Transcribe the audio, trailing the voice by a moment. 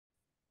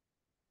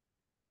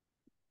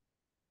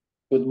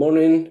Good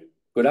morning,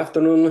 good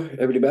afternoon,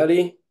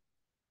 everybody.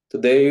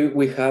 Today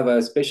we have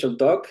a special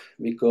talk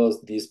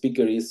because the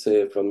speaker is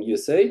from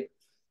USA.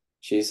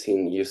 She's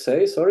in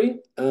USA,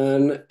 sorry,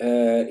 and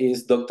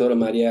is Dr.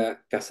 María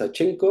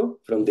Kazachenko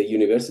from the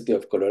University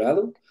of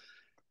Colorado.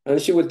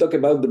 And she will talk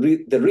about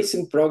the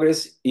recent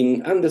progress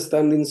in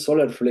understanding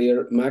solar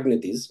flare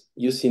magnetism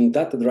using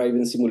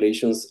data-driven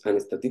simulations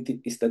and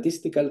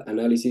statistical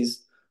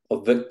analysis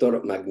of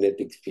vector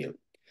magnetic field.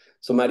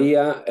 So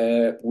Maria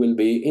will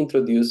be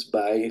introduced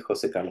by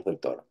José Carlos del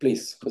Toro.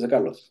 Please, José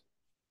Carlos.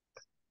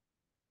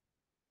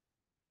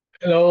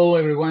 Hello,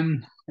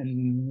 everyone,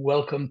 and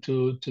welcome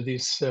to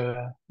this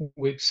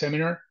week's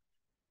seminar.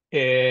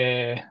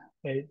 Today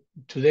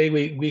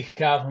we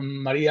have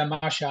María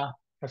Masha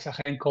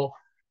Kazachenko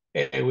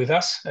with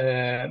us.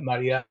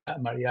 María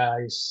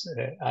is,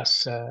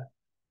 as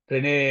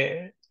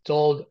René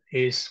told,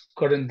 is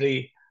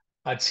currently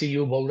at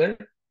CU Boulder,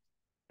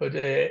 but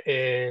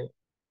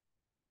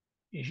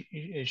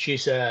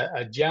she's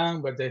a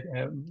young but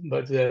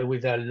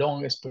with a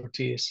long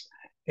expertise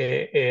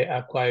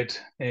acquired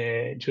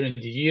during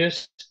the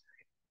years.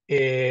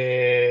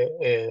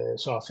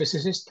 So a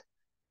physicist.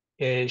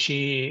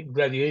 She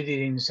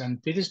graduated in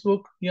St.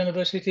 Petersburg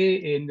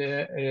University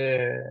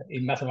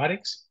in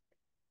mathematics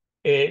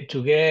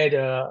to get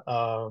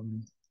a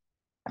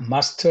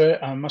master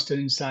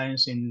in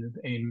science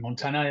in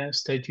Montana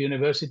State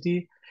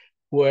University,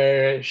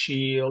 where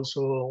she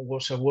also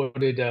was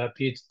awarded a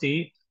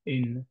PhD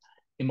in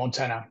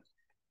Montana.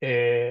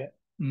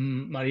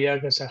 María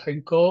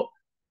Kazachenko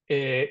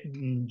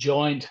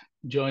joined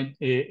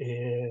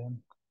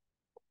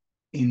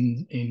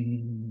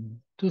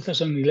in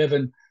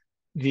 2011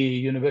 the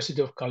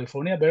University of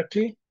California,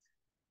 Berkeley,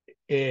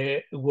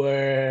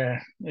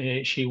 where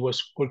she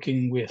was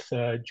working with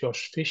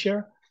Josh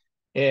Fecha,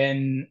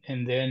 and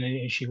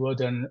then she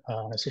got an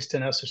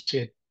assistant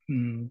associate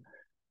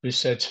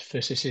research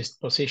physicist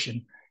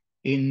position.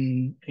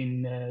 In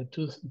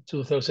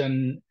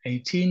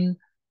 2018,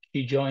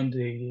 she joined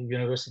the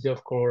University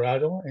of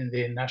Colorado in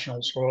the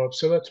National Solar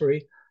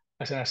Observatory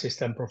as an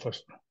assistant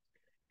professor.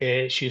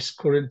 She's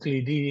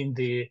currently leading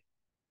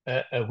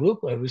a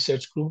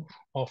research group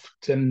of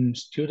 10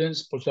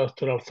 students,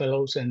 postdoctoral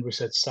fellows, and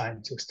research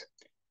scientists.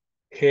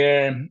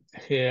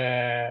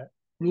 Her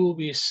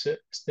group is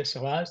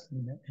specialized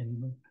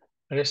in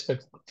her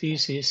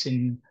expertise is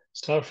in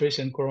surface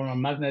and coronal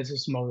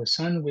magnetism of the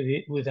sun,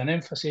 with an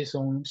emphasis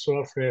on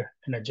solar flare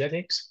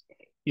energetics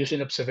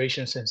using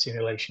observations and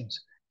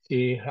simulations.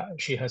 She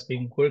has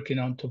been working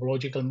on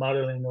topological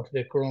modeling of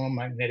the coronal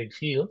magnetic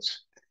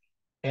fields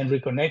and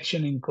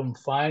reconnection in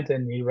confined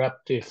and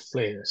eruptive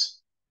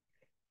flares.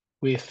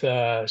 With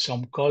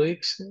some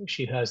colleagues,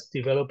 she has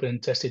developed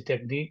and tested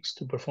techniques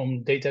to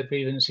perform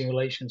data-driven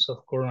simulations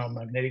of coronal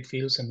magnetic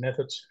fields and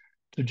methods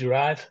to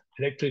derive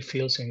electric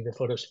fields in the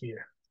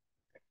photosphere.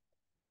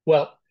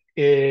 Well,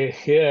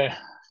 here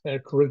her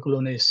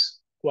curriculum is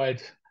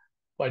quite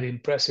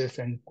impressive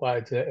and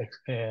quite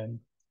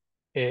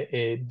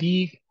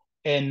big,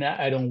 and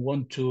I don't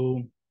want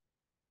to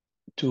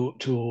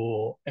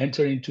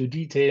enter into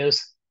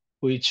details,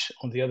 which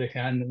on the other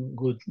hand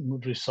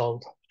would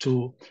result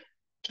too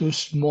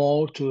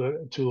small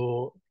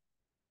to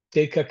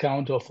take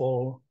account of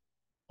all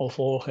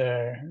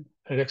her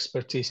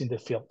expertise in the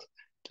field.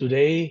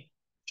 Today,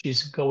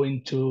 she's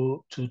going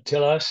to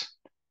tell us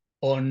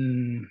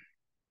on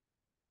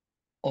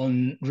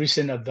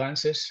recent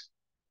advances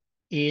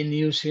in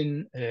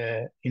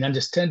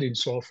understanding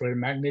solar flare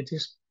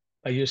magnetism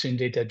by using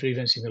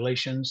data-driven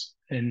simulations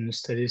and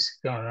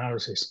statistical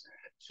analysis.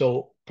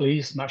 So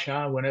please,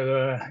 Masha,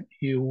 whenever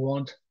you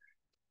want,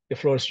 the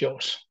floor is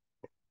yours.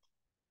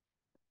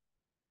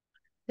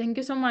 Thank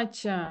you so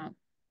much,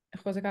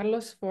 José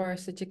Carlos, for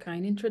such a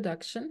kind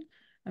introduction.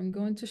 I'm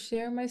going to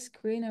share my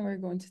screen and we're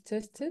going to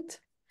test it.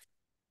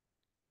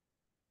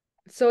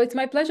 So it's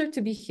my pleasure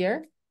to be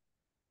here.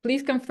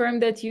 Please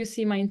confirm that you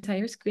see my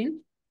entire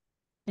screen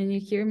and you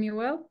hear me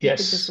well?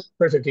 Yes,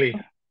 perfectly.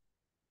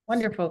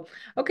 Wonderful.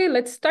 Okay,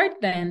 let's start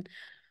then.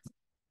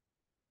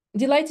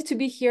 Delighted to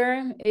be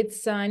here.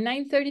 It's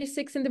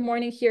 9:36 in the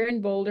morning here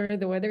in Boulder.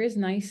 The weather is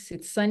nice.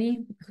 It's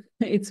sunny.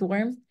 It's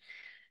warm.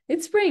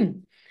 It's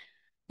spring.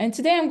 And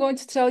today I'm going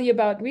to tell you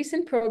about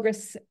recent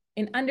progress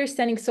in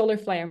understanding solar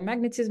flare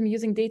magnetism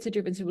using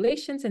data-driven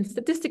simulations and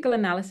statistical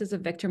analysis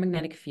of vector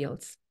magnetic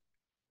fields.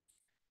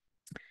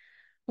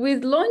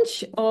 With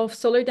launch of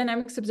Solar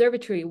Dynamics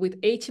Observatory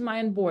with HMI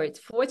on board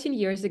 14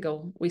 years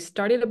ago, we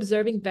started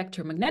observing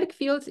vector magnetic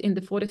fields in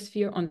the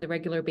photosphere on a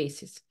regular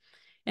basis.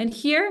 And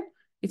here,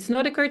 it's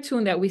not a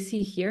cartoon that we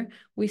see here.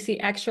 We see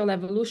actual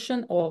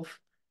evolution of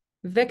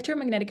vector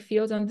magnetic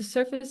fields on the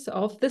surface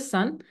of the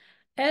sun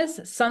as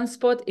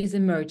sunspot is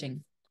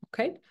emerging,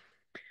 okay?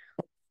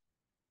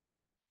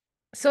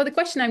 So the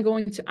question I'm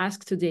going to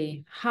ask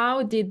today,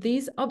 how did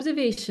these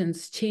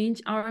observations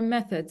change our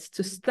methods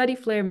to study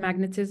flare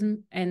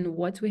magnetism and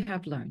what we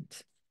have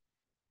learned?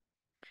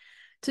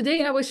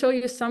 Today, I will show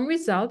you some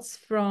results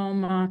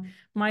from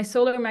my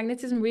solar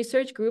magnetism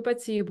research group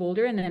at CU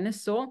Boulder and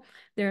NSO.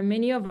 There are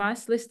many of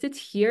us listed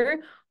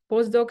here,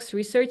 postdocs,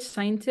 research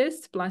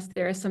scientists, plus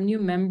there are some new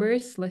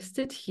members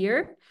listed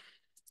here.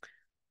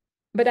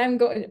 But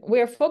we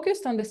are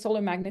focused on the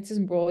solar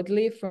magnetism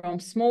broadly from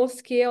small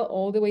scale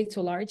all the way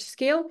to large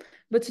scale.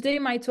 But today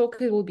my talk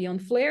will be on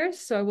flares.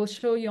 So I will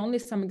show you only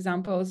some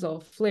examples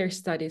of flare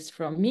studies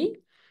from me.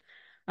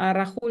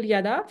 Rahul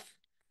Yadav,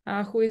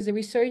 who is a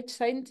research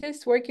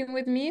scientist working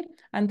with me,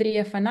 Andrei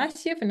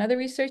Afanasiev, another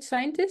research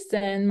scientist,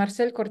 and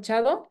Marcel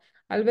Corchado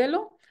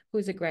Alvelo, who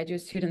is a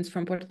graduate student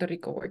from Puerto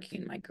Rico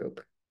working in my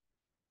group.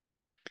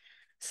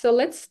 So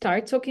let's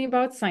start talking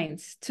about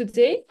science.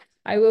 Today,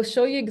 I will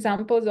show you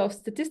examples of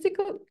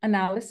statistical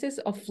analysis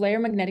of flare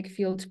magnetic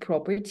field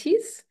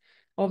properties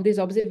of these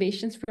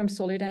observations from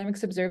Solar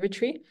Dynamics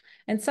Observatory.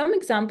 And some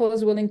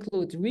examples will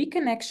include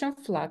reconnection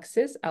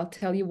fluxes. I'll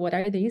tell you what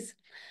are these.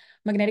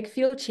 Magnetic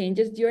field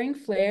changes during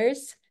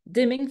flares,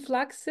 dimming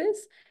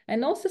fluxes,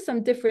 and also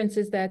some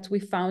differences that we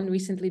found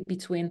recently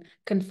between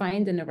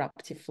confined and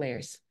eruptive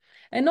flares.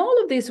 And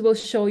all of this will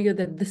show you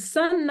that the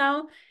sun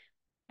now,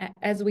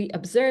 as we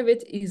observe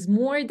it, is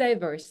more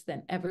diverse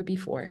than ever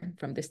before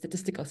from the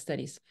statistical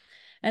studies.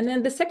 And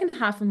then the second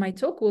half of my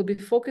talk will be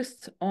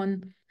focused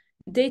on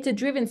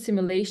data-driven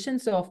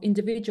simulations of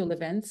individual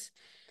events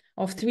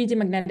of 3D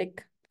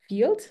magnetic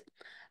field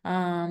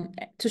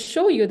to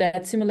show you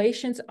that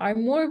simulations are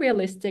more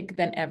realistic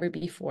than ever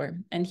before.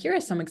 And here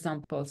are some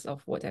examples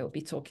of what I will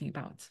be talking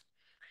about.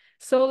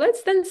 So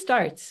let's then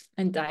start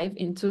and dive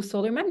into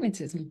solar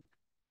magnetism.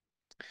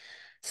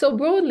 So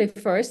broadly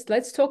first,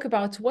 let's talk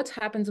about what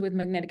happens with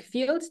magnetic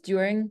fields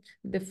during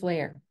the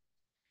flare.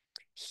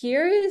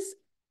 Here is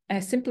a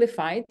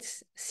simplified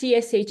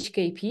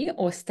CSHKP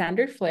or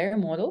standard flare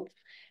model.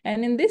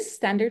 And in this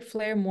standard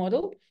flare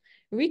model,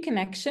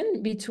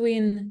 reconnection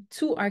between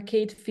two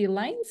arcade field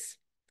lines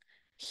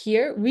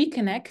here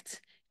reconnect,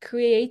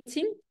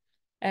 creating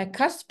a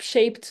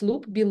cusp-shaped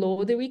loop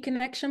below the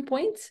reconnection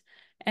point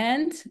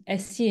and a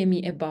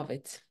CME above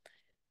it.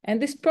 And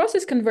this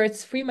process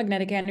converts free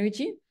magnetic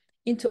energy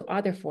into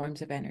other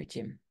forms of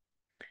energy.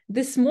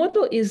 This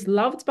model is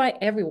loved by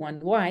everyone.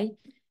 Why?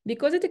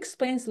 Because it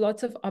explains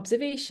lots of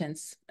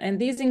observations. And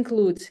these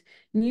include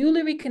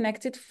newly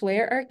reconnected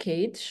flare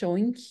arcade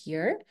showing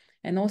here,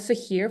 and also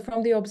here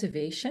from the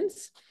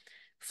observations.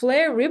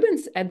 Flare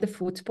ribbons at the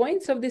foot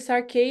points of this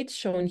arcade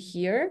shown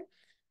here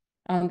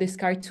on this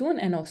cartoon,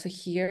 and also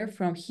here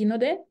from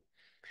Hinode.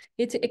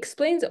 It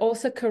explains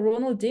also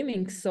coronal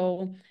dimming.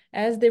 So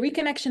as the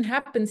reconnection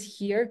happens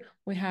here,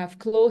 we have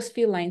close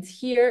field lines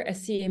here, a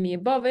CME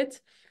above it.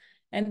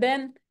 And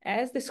then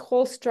as this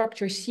whole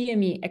structure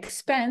CME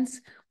expands,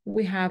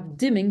 we have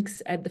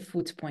dimmings at the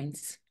foot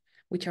points,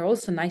 which are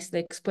also nicely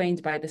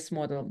explained by this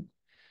model.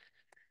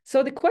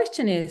 So the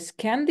question is,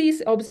 can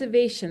these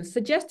observations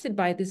suggested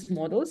by these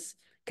models,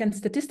 can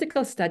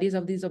statistical studies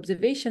of these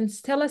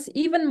observations tell us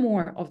even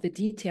more of the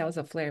details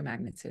of flare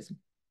magnetism?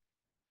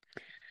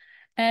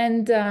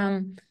 And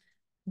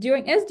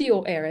during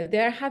SDO era,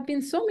 there have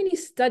been so many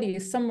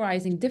studies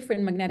summarizing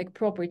different magnetic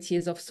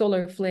properties of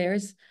solar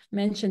flares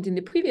mentioned in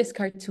the previous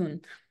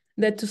cartoon,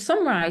 that to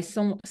summarize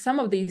some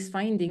of these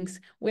findings,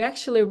 we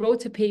actually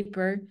wrote a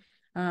paper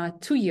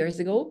 2 years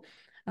ago,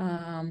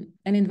 an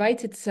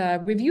invited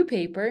review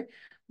paper,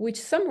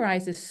 which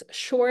summarizes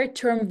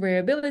short-term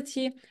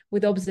variability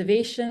with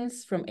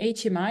observations from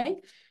HMI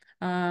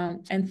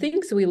and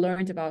things we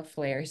learned about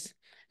flares.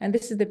 And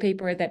this is the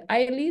paper that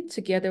I lead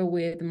together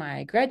with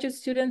my graduate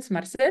students,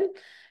 Marcel,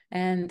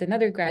 and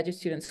another graduate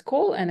student,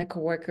 Cole, and a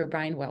coworker,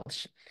 Brian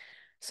Welsh.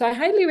 So I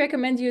highly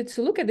recommend you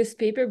to look at this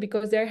paper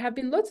because there have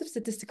been lots of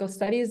statistical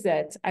studies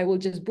that I will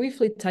just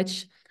briefly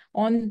touch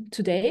on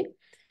today.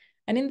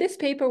 And in this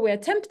paper, we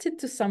attempted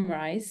to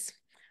summarize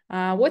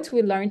what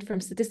we learned from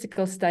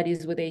statistical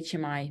studies with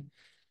HMI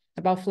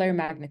about flare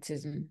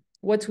magnetism,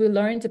 what we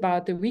learned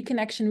about the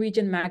reconnection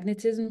region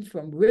magnetism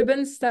from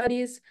ribbon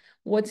studies,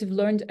 what we've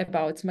learned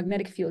about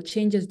magnetic field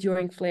changes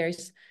during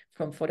flares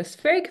from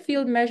photospheric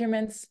field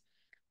measurements,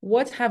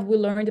 what have we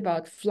learned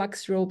about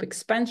flux rope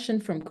expansion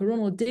from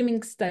coronal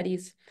dimming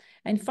studies,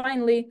 and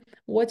finally,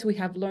 what we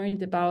have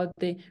learned about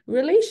the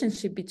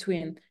relationship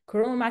between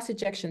coronal mass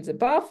ejections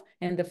above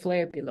and the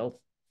flare below.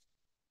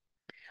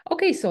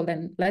 Okay, so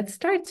then let's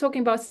start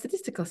talking about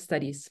statistical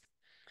studies.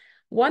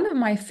 One of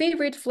my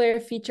favorite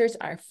flare features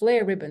are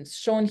flare ribbons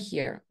shown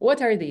here.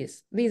 What are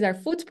these? These are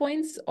foot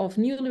points of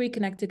newly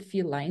reconnected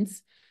field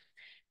lines.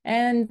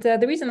 And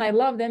the reason I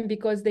love them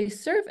because they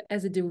serve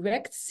as a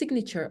direct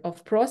signature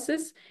of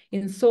process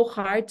in so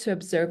hard to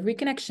observe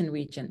reconnection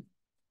region.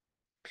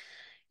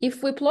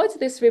 If we plot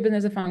this ribbon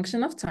as a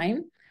function of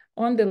time,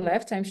 on the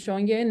left, I'm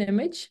showing you an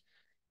image.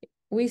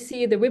 We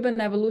see the ribbon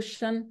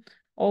evolution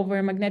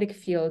over magnetic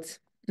fields.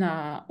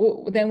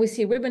 Then we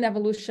see ribbon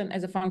evolution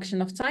as a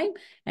function of time.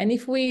 And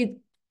if we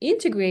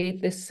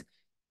integrate this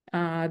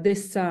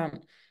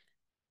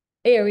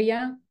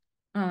area,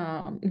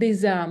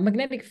 these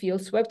magnetic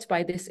fields swept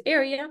by this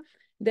area,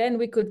 then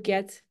we could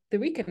get the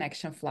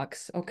reconnection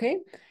flux, okay?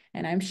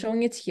 And I'm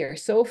showing it here.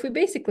 So if we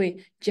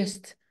basically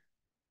just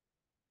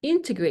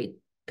integrate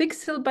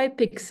pixel by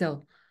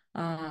pixel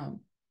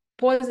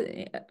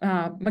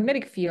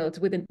magnetic fields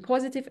within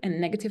positive and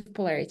negative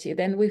polarity,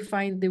 then we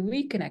find the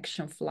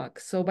reconnection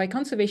flux. So by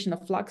conservation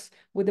of flux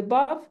with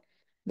above,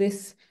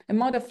 this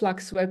amount of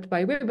flux swept by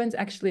ribbons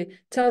actually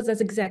tells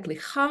us exactly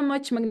how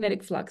much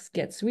magnetic flux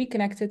gets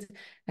reconnected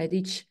at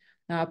each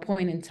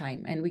point in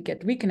time. And we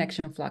get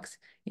reconnection flux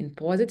in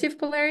positive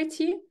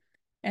polarity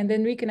and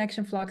then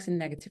reconnection flux in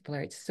negative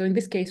polarity. So in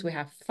this case, we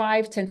have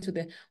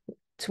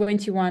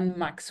 5×10⁻21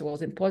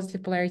 Maxwells in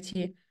positive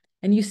polarity.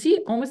 And you see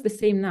almost the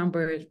same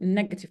number in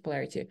negative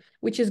polarity,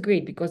 which is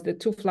great because the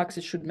two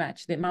fluxes should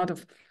match. The amount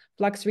of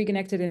flux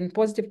reconnected in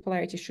positive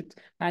polarity should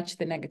match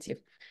the negative.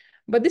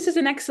 But this is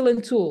an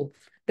excellent tool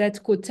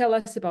that could tell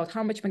us about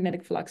how much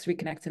magnetic flux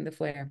reconnects in the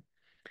flare.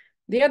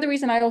 The other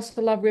reason I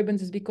also love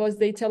ribbons is because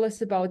they tell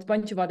us about a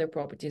bunch of other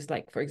properties,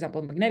 like, for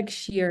example, magnetic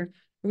shear,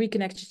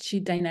 reconnection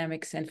sheet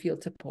dynamics, and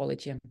field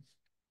topology.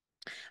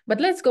 But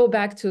let's go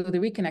back to the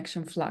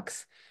reconnection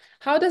flux.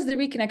 How does the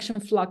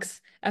reconnection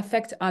flux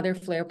affect other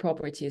flare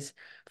properties?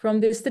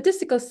 From the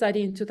statistical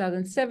study in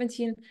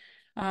 2017,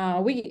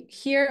 we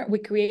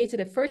created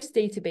a first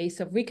database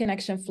of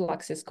reconnection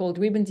fluxes called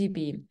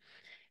RibbonDB.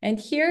 And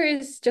here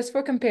is, just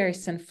for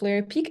comparison,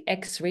 flare peak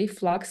X-ray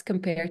flux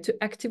compared to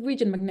active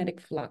region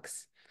magnetic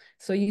flux.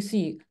 So you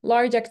see,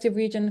 large active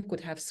region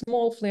could have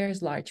small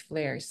flares, large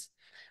flares.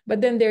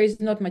 But then there is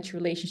not much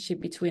relationship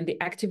between the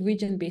active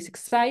region basic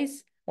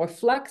size or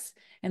flux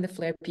and the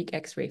flare peak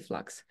X-ray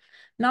flux.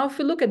 Now, if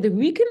we look at the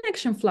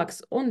reconnection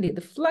flux only, the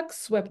flux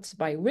swept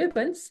by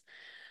ribbons,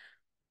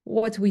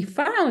 what we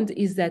found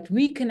is that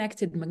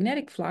reconnected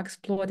magnetic flux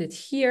plotted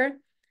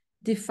here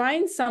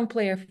defines some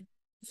flare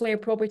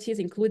properties,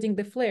 including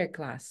the flare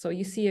class. So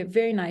you see a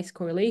very nice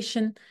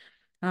correlation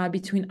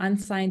between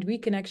unsigned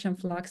reconnection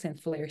flux and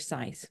flare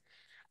size.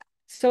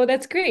 So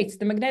that's great.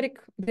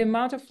 The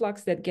amount of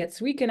flux that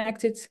gets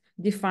reconnected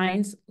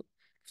defines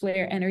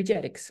flare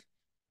energetics,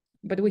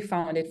 but we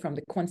found it from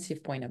the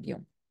quantitative point of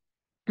view.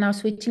 Now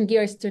switching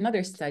gears to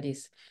another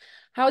studies.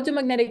 How do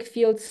magnetic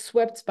fields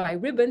swept by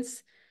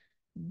ribbons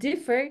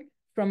differ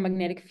from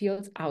magnetic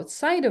fields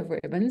outside of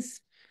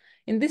ribbons?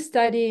 In this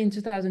study in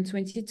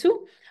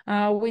 2022,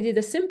 we did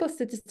a simple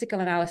statistical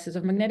analysis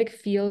of magnetic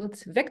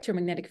fields, vector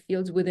magnetic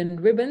fields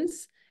within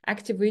ribbons,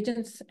 active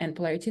regions, and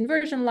polarity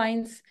inversion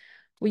lines.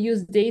 We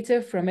used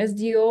data from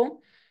SDO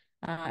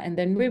and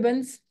then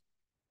ribbons.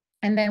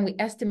 And then we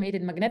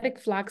estimated magnetic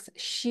flux,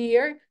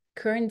 shear,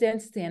 current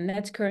density, and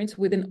net currents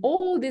within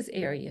all these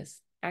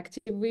areas: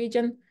 active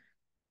region,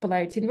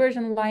 polarity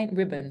inversion line,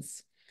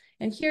 ribbons.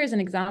 And here is an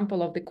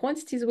example of the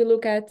quantities we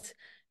look at: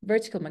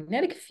 vertical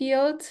magnetic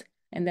field,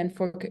 and then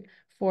for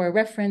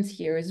reference,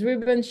 here is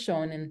ribbon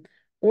shown in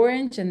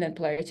orange, and then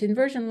polarity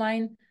inversion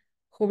line,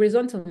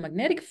 horizontal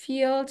magnetic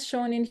field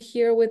shown in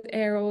here with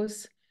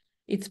arrows,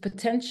 its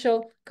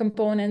potential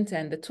component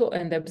and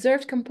the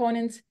observed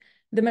component,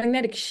 the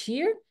magnetic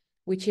shear,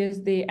 which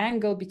is the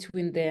angle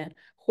between the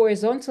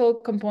horizontal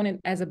component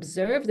as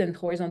observed and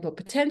horizontal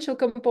potential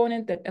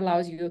component that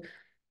allows you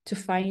to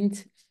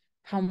find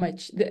how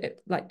much,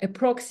 like a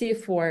proxy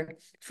for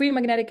free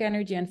magnetic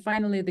energy, and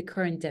finally the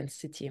current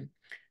density.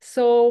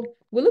 So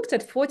we looked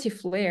at 40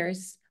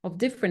 flares of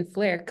different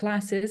flare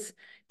classes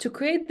to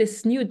create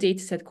this new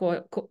dataset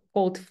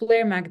called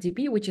Flare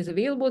MagDB, which is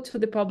available to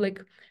the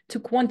public to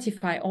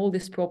quantify all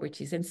these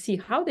properties and see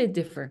how they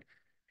differ,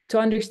 to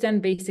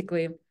understand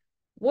basically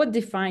what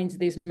defines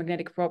these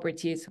magnetic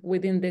properties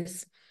within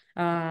these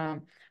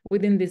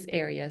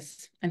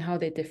areas and how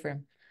they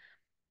differ.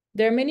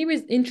 There are many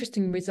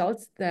interesting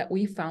results that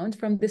we found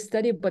from this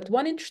study, but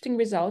one interesting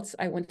result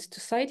I wanted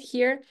to cite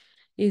here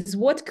is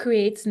what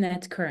creates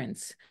net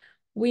currents.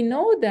 We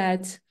know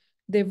that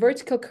the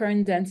vertical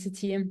current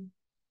density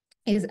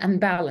is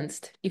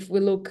unbalanced if we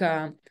look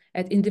at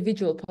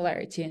individual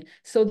polarity.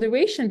 So the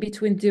ratio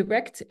between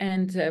direct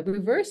and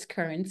reverse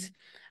currents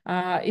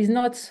is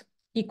not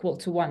equal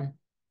to 1.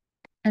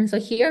 And so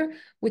here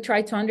we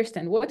try to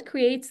understand what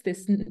creates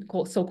this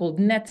so-called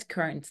net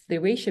current, the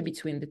ratio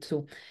between the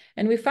two.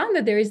 And we found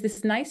that there is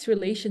this nice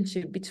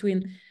relationship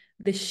between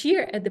the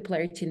shear at the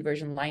polarity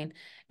inversion line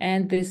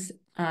and this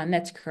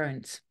net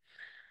current.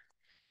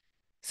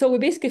 So we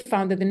basically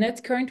found that the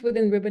net current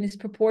within ribbon is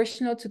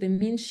proportional to the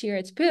mean shear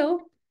at pill,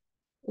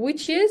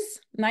 which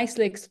is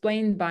nicely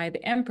explained by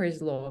the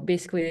Ampere's law.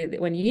 Basically,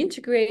 when you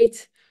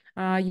integrate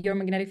your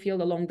magnetic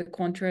field along the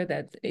contour,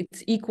 that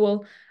it's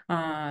equal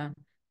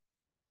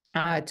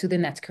to the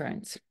net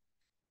current.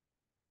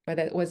 But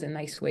that was a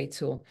nice way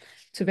to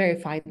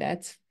verify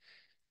that.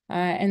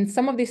 And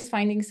some of these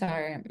findings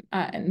are,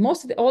 and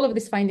all of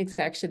these findings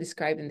are actually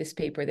described in this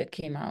paper that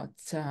came out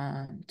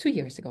 2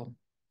 years ago.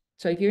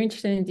 So if you're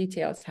interested in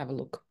details, have a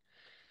look.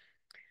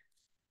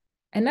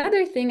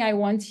 Another thing I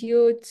want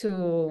you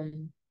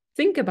to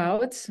think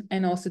about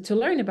and also to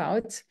learn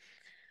about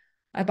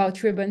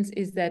ribbons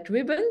is that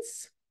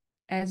ribbons,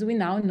 as we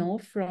now know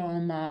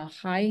from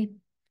high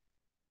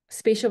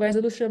spatial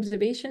resolution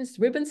observations,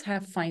 ribbons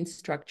have fine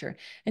structure.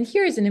 And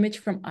here is an image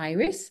from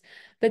IRIS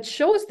that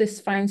shows this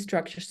fine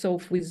structure. So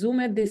if we zoom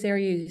at this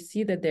area, you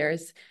see that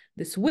there's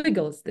this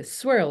wiggles, this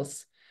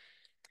swirls.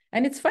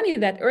 And it's funny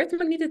that Earth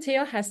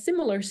magnetotail has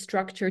similar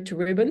structure to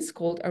ribbons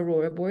called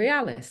aurora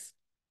borealis.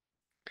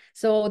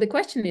 So the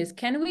question is,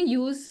 can we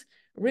use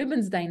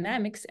ribbons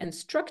dynamics and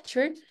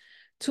structure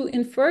to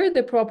infer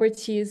the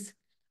properties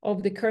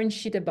of the current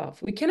sheet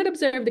above? We cannot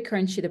observe the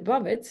current sheet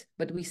above it,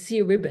 but we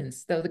see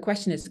ribbons. So the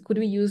question is, could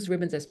we use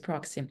ribbons as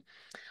proxy?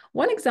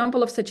 One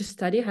example of such a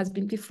study has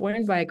been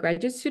performed by a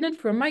graduate student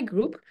from my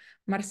group,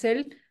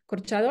 Marcel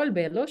Corchado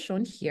Albelo,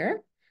 shown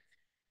here.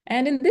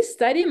 And in this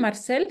study,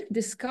 Marcel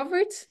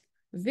discovered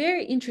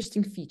very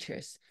interesting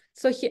features.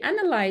 So he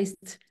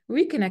analyzed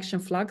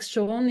reconnection flux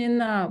shown in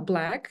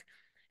black,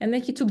 and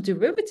then he took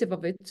derivative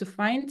of it to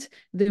find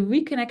the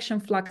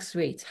reconnection flux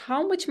rate,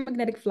 how much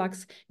magnetic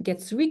flux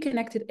gets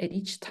reconnected at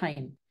each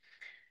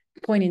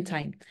point in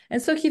time.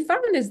 And so he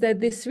found is that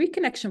this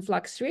reconnection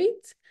flux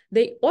rate,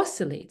 they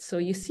oscillate. So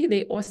you see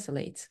they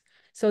oscillate.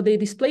 So they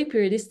display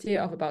periodicity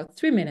of about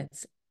 3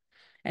 minutes.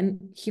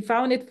 And he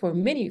found it for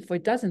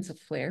dozens of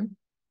flares.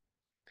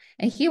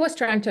 And he was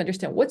trying to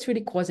understand what's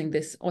really causing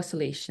these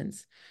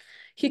oscillations.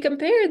 He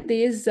compared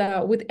these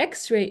with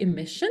X-ray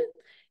emission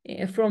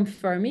from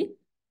Fermi,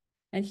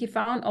 and he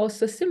found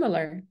also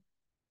similar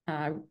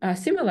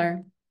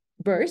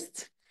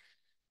bursts,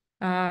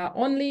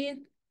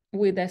 only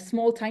with a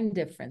small time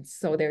difference.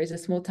 So there is a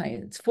small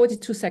time, it's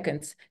 42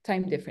 seconds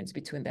time difference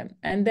between them.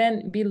 And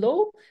then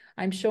below,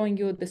 I'm showing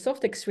you the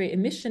soft X-ray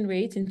emission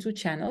rate in 2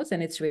 channels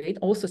and its rate,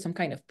 also some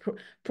kind of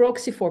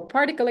proxy for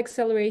particle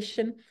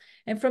acceleration.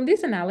 And from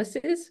this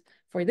analysis,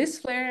 for this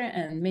flare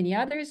and many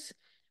others,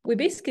 we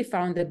basically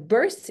found that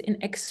bursts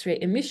in X-ray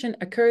emission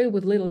occur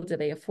with little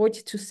delay of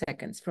 42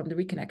 seconds from the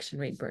reconnection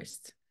rate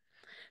burst.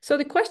 So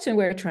the question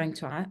we're trying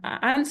to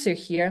answer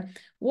here,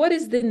 what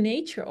is the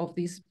nature of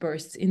these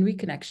bursts in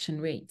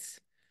reconnection rates?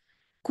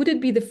 Could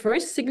it be the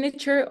first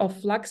signature of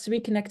flux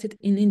reconnected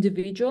in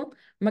individual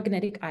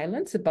magnetic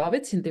islands above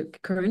it in the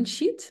current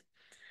sheet?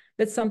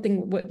 That's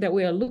something that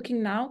we are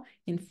looking now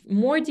in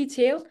more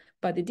detail,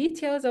 but the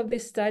details of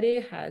this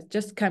study has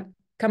just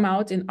come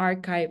out in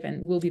arXiv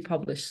and will be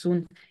published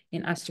soon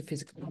in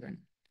Astrophysical Journal.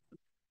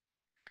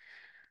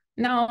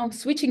 Now,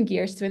 switching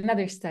gears to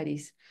another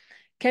studies.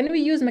 Can we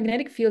use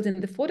magnetic fields in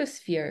the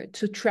photosphere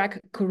to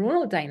track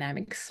coronal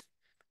dynamics?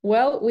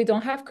 Well, we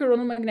don't have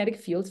coronal magnetic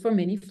fields for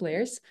many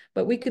flares,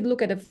 but we could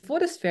look at a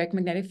photospheric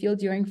magnetic field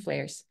during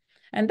flares.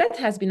 And that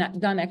has been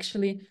done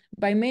actually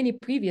by many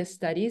previous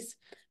studies,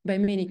 by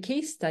many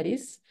case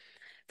studies.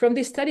 From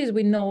these studies,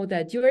 we know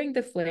that during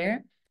the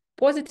flare,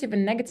 positive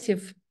and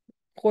negative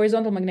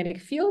horizontal magnetic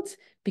fields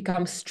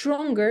become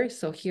stronger.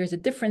 So here's a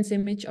difference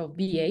image of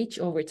BH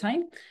over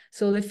time.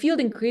 So the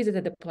field increases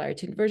at the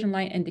polarity inversion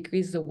line and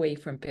decreases away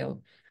from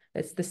pale.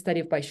 That's the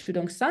study by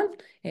Shudong Sun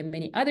and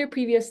many other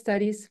previous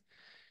studies.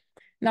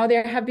 Now,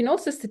 there have been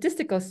also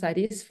statistical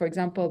studies, for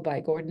example, by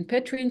Gordon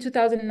Petrie in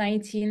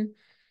 2019,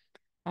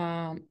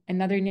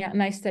 another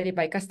nice study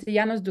by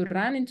Castellanos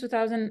Durran in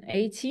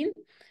 2018,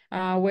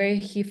 where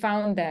he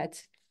found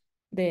that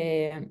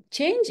the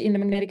change in the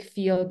magnetic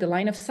field, the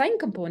line of sight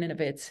component of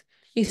it,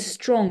 is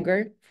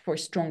stronger for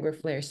stronger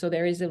flares. So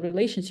there is a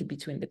relationship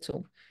between the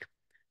two.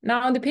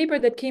 Now, in the paper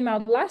that came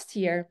out last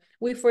year,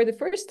 we for the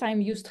first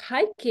time used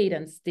high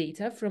cadence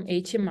data from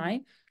HMI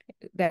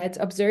that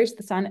observes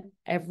the sun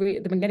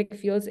the magnetic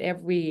fields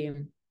every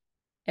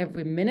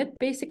minute,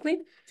 basically.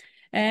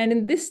 And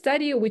in this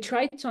study, we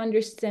tried to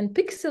understand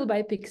pixel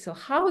by pixel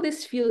how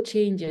this field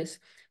changes,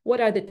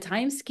 what are the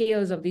time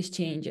scales of these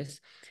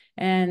changes,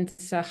 and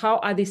how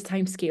are these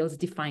time scales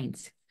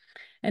defined.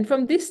 And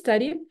from this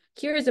study,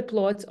 here is a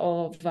plot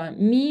of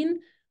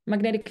mean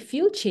magnetic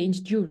field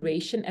change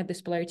duration at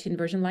this polarity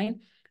inversion line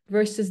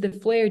versus the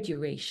flare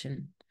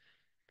duration.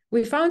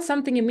 We found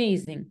something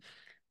amazing.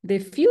 The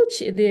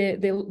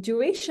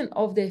duration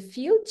of the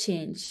field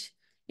change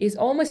is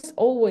almost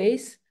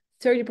always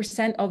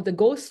 30% of the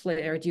ghost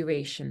flare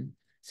duration.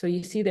 So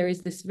you see there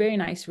is this very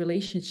nice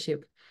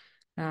relationship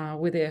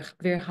with a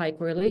very high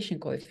correlation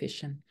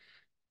coefficient.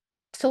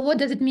 So what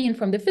does it mean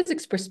from the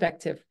physics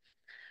perspective?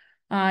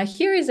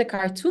 Here is a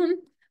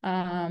cartoon.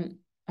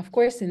 Of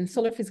course, in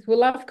solar physics, we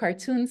love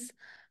cartoons.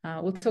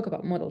 We'll talk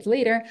about models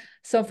later.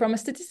 So from a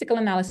statistical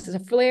analysis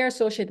of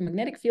flare-associated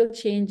magnetic field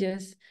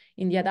changes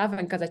in the Adava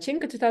and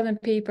Kazachenko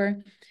 2000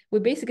 paper, we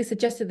basically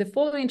suggested the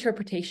following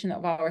interpretation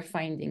of our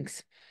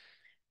findings.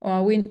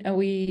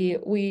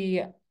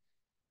 The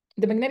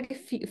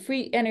magnetic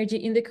free energy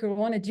in the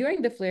corona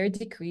during the flare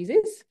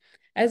decreases.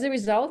 As a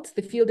result,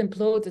 the field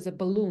implodes as a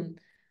balloon,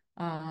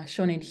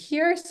 shown in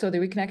here. So the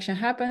reconnection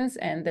happens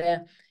and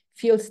the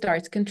field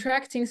starts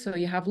contracting. So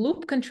you have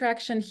loop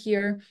contraction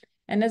here.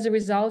 And as a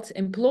result,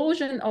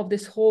 implosion of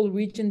this whole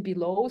region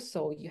below.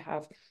 So you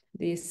have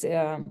this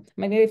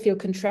magnetic field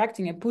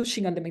contracting and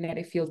pushing on the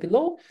magnetic field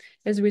below.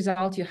 As a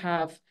result, you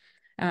have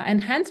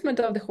enhancement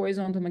of the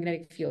horizontal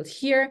magnetic field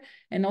here,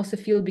 and also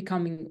field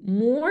becoming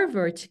more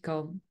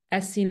vertical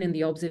as seen in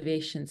the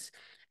observations.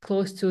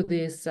 close to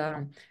this,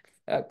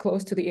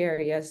 close to the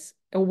areas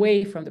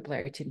away from the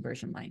polarity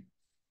inversion line.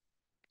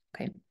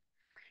 Okay,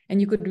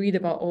 and you could read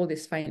about all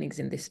these findings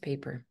in this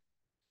paper.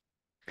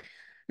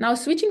 Now,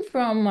 switching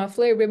from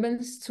flare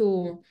ribbons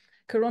to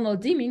coronal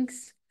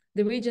dimmings,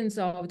 the regions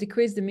of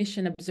decreased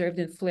emission observed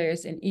in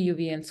flares in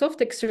EUV and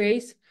soft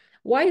X-rays,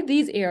 why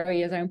these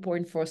areas are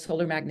important for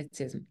solar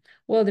magnetism?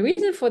 Well, the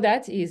reason for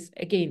that is,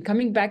 again,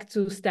 coming back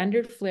to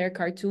standard flare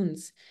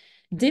cartoons,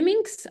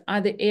 dimmings are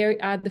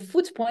the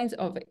foot points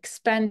of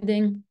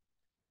expanding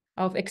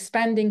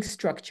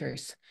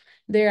structures.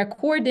 There are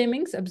core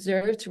dimmings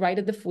observed right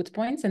at the foot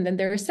points, and then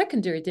there are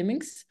secondary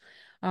dimmings,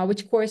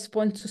 which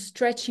correspond to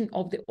stretching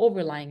of the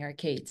overlying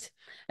arcades.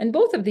 And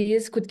both of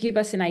these could give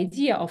us an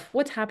idea of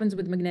what happens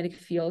with magnetic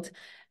field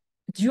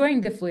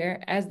during the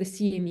flare as the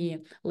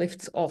CME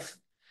lifts off.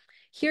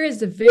 Here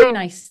is a very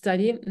nice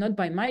study, not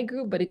by my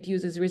group, but it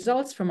uses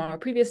results from our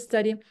previous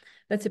study.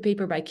 That's a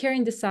paper by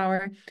Karen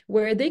Dessauer,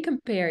 where they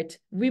compared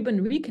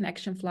ribbon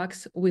reconnection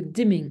flux with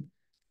dimming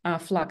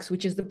flux,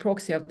 which is the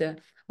proxy of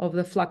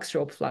the flux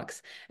rope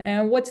flux.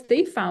 And what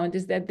they found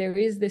is that there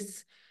is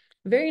this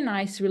very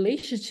nice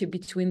relationship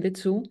between the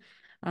two,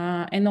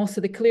 and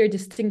also the clear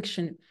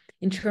distinction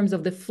in terms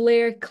of the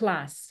flare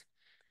class.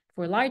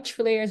 For large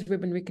flares,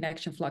 ribbon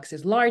reconnection flux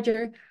is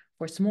larger.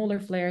 For smaller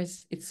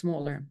flares, it's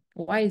smaller.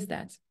 Why is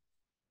that?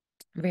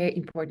 Very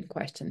important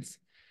questions.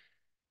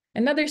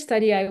 Another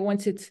study I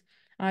wanted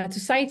to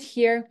cite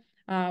here,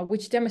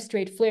 which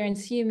demonstrate flare and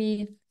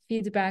CME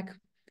feedback,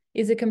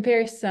 is a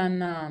comparison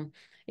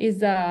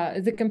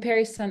the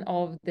comparison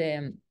of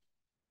the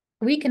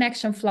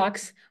reconnection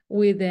flux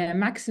with the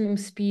maximum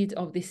speed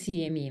of the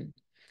CME.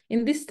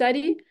 In this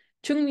study,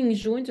 Chungming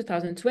Zhu in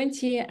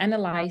 2020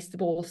 analyzed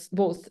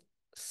both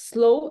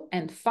slow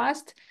and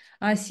fast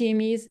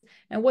CMEs,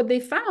 and what they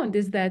found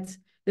is that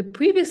the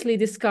previously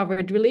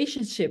discovered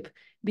relationship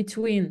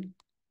between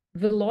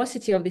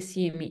velocity of the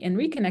CME and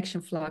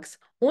reconnection flux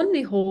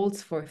only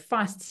holds for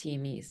fast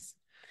CMEs.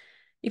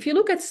 If you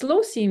look at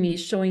slow CMEs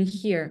showing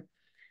here,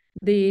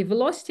 the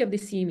velocity of the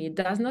CME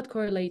does not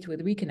correlate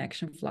with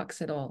reconnection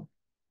flux at all.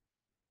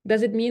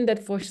 Does it mean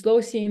that for slow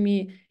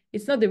CME,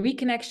 it's not the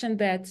reconnection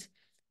that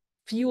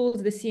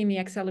fuels the CME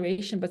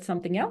acceleration, but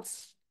something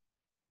else?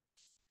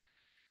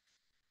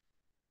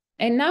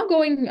 And now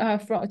going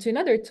to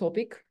another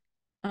topic,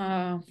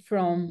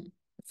 from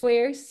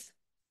flares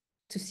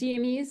to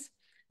CMEs,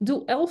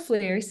 do L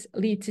flares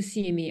lead to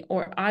CME,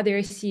 or are there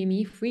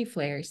CME-free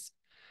flares?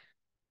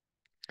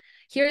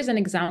 Here's an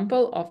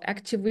example of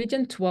active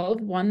region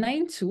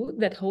 12192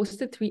 that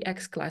hosted 3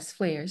 X-class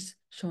flares,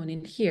 shown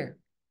in here.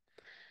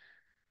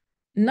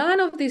 None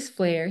of these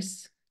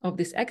flares, of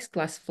these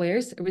X-class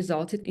flares,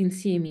 resulted in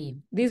CME.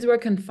 These were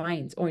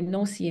confined or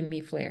no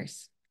CME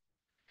flares.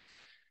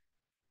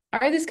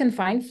 Are these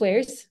confined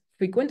flares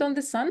frequent on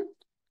the sun?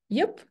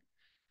 Yep.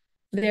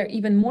 They're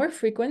even more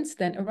frequent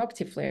than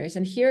eruptive flares.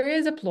 And here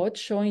is a plot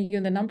showing you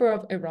the number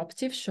of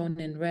eruptive shown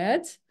in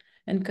red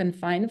and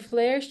confined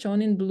flares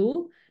shown in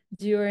blue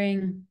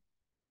during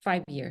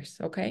 5 years,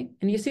 okay?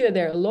 And you see that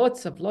there are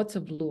lots of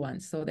blue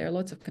ones. So there are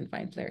lots of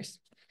confined flares.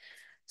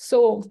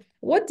 So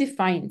what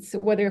defines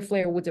whether a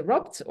flare would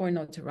erupt or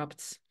not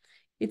erupt?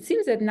 It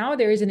seems that now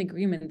there is an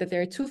agreement that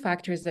there are 2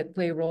 factors that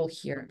play a role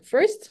here.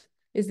 First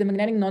is the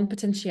magnetic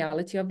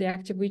non-potentiality of the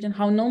active region,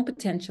 how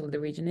non-potential the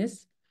region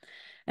is.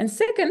 And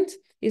second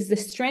is the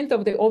strength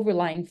of the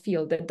overlying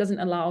field that doesn't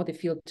allow the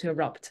field to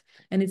erupt,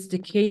 and its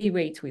decay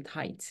rate with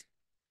height.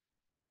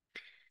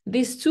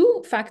 These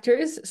 2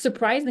 factors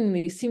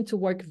surprisingly seem to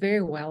work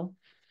very well.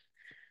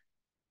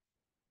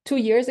 2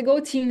 years ago,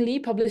 Ting Li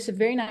published a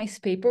very nice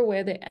paper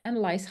where they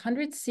analyzed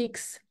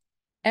 106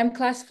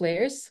 M-class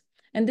flares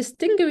and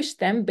distinguished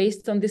them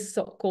based on this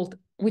so-called,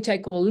 which I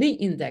call Li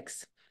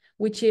index,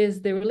 which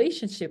is the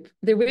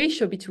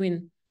ratio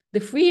between the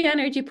free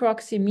energy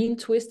proxy mean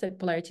twist at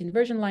polarity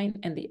inversion line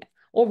and the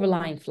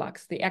overlying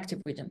flux, the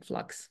active region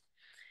flux.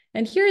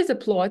 And here is a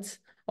plot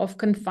of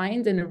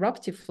confined and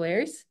eruptive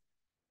flares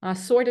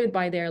sorted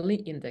by their Li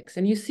index.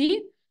 And you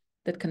see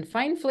that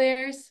confined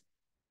flares,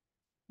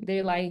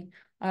 they lie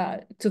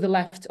to the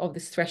left of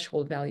these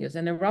threshold values,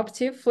 and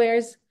eruptive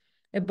flares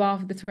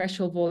above the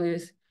threshold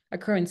values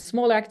occur in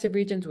small active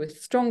regions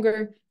with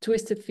stronger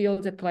twisted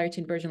fields at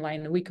polarity inversion line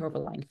and weaker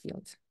overlying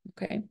fields,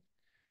 okay?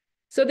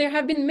 So there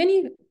have been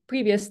many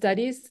previous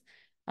studies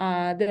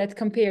that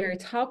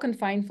compared how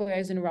confined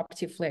flares and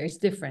eruptive flares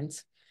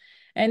different.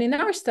 And in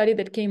our study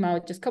that came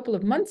out just a couple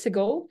of months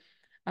ago,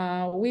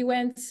 we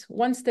went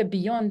one step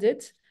beyond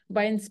it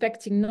by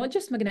inspecting not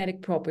just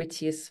magnetic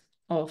properties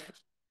of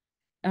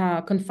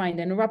confined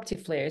and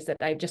eruptive flares that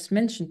I've just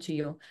mentioned to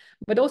you,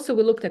 but also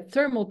we looked at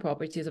thermal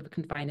properties of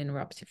confined and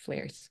eruptive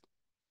flares.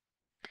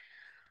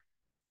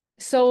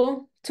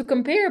 So to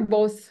compare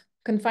both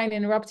confined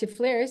and eruptive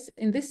flares,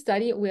 in this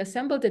study, we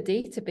assembled a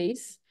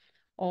database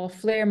of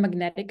flare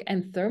magnetic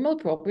and thermal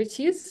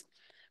properties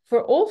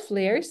for all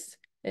flares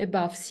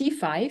above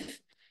C5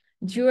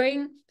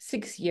 during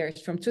 6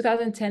 years, from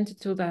 2010 to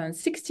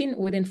 2016,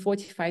 within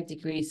 45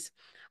 degrees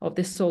of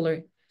the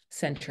solar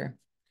center.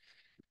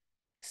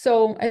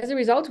 So as a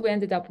result, we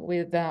ended up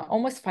with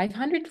almost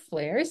 500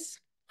 flares,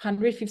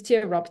 150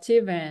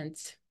 eruptive and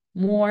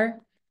more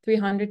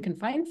 300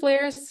 confined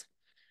flares.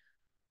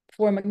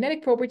 For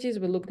magnetic properties,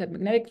 we looked at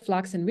magnetic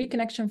flux and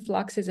reconnection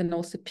fluxes and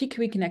also peak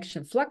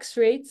reconnection flux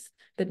rates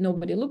that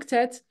nobody looked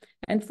at.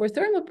 And for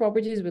thermal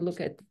properties, we look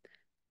at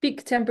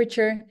peak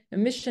temperature,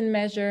 emission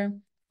measure,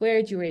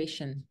 flare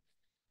duration.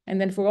 And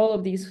then for all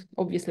of these,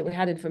 obviously, we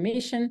had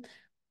information,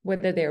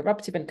 whether they're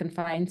eruptive and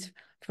confined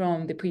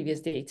from the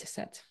previous data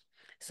set.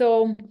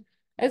 So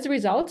as a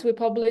result, we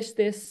published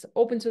this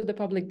open to the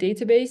public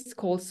database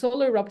called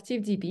Solar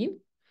Eruptive DB.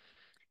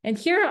 And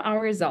here are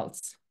our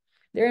results.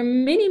 There are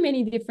many,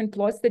 many different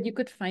plots that you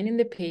could find in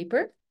the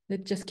paper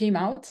that just came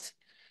out.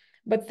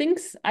 But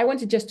I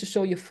wanted just to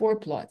show you 4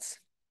 plots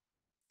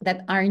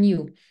that are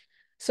new.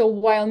 So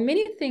while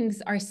many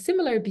things are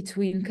similar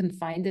between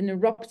confined and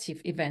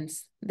eruptive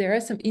events, there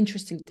are some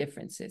interesting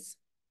differences.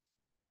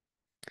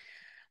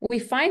 We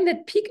find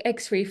that peak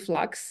X-ray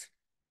flux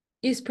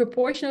is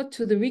proportional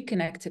to the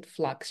reconnected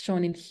flux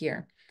shown in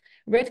here.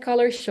 Red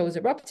color shows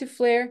eruptive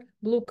flare,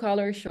 blue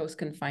color shows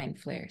confined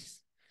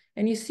flares.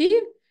 And you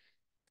see,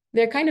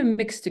 they're kind of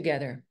mixed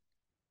together.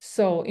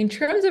 So in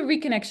terms of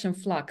reconnection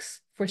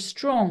flux, for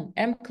strong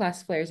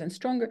M-class flares and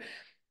stronger,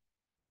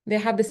 they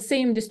have the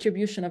same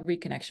distribution of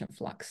reconnection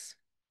flux.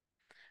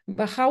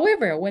 But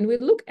however, when we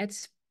look at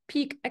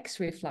peak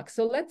X-ray flux,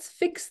 so let's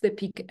fix the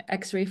peak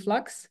X-ray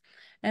flux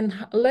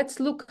and let's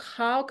look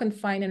how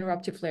confined and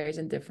eruptive flares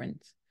are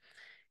different.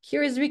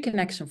 Here is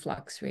reconnection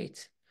flux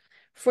rate.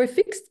 For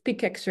fixed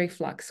peak X-ray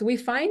flux, we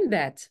find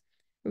that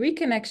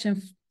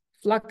reconnection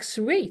flux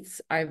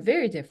rates are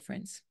very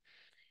different.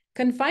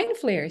 Confined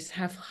flares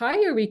have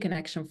higher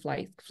reconnection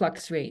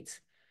flux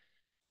rates,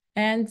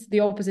 and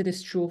the opposite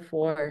is true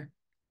for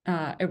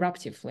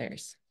eruptive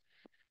flares.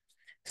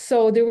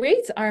 So the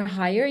rates are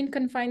higher in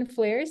confined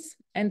flares,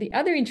 and the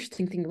other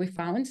interesting thing we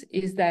found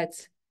is that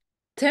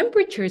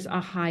temperatures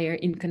are higher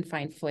in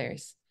confined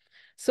flares.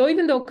 So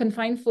even though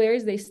confined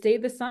flares, they stay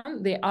the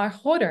sun, they are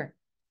hotter.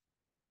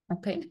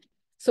 Okay,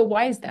 so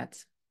why is that?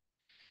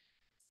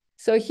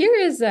 So here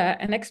is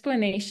an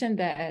explanation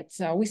that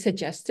we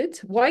suggested.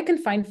 Why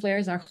confined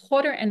flares are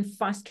hotter and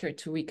faster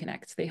to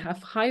reconnect. They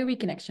have high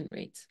reconnection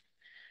rates.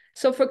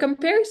 So for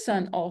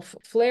comparison of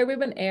flare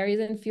ribbon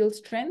areas and field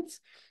strengths,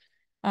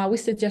 we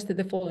suggested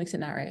the following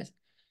scenarios.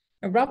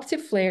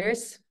 Eruptive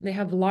flares, they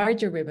have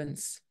larger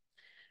ribbons.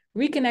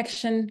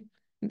 Reconnection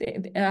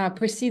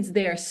proceeds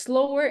there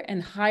slower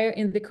and higher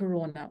in the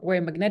corona,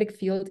 where magnetic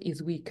field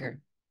is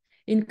weaker.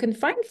 In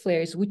confined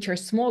flares, which are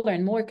smaller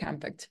and more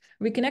compact,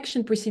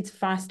 reconnection proceeds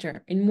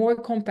faster in more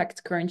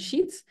compact current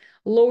sheets,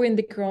 lower in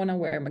the corona,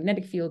 where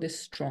magnetic field is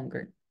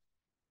stronger.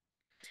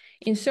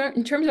 In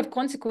terms of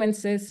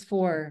consequences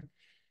for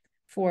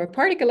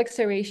particle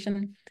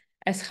acceleration,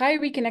 as high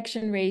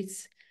reconnection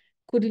rates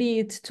could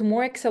lead to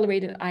more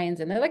accelerated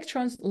ions and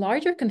electrons,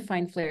 larger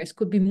confined flares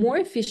could be more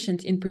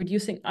efficient in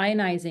producing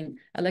ionizing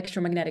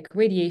electromagnetic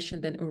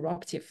radiation than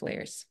eruptive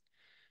flares.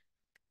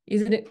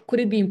 Could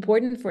it be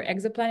important for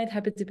exoplanet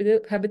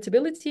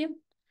habitability?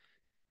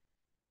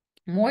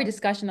 More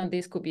discussion on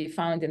this could be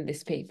found in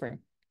this paper.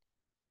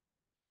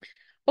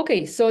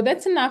 Okay, so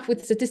that's enough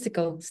with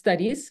statistical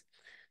studies.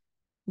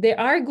 They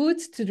are good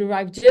to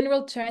derive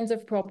general trends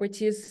of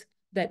properties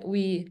that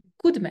we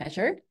could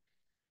measure.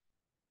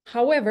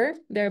 However,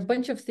 there are a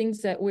bunch of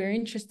things that we're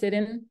interested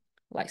in,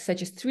 like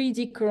such as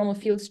 3D coronal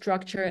field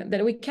structure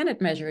that we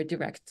cannot measure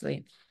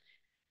directly.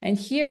 And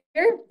here,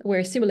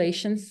 where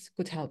simulations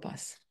could help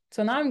us.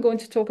 So now I'm going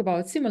to talk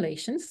about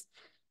simulations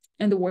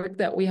and the work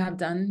that we have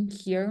done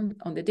here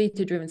on the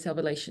data-driven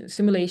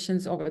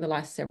simulations over the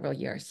last several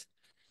years.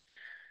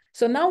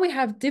 So now we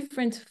have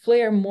different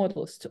flare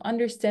models to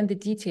understand the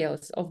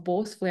details of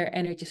both flare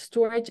energy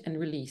storage and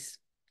release.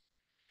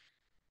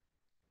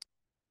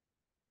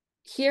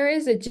 Here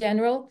is a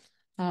general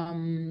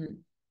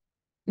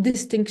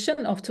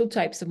distinction of 2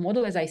 types of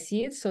model as I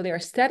see it. So there are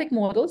static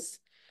models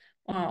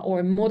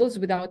or models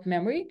without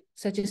memory,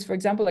 such as, for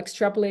example,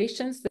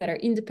 extrapolations that are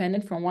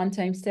independent from one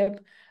time step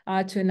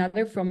to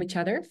another from each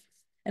other.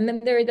 And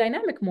then there are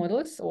dynamic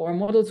models or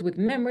models with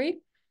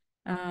memory,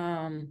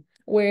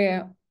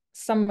 where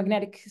some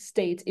magnetic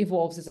state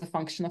evolves as a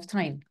function of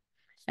time.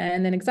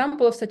 And an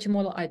example of such a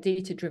model are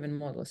data-driven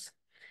models.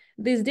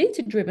 These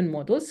data-driven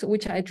models,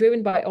 which are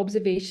driven by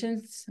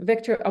observations,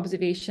 vector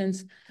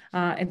observations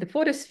at the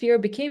photosphere,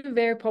 became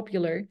very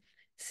popular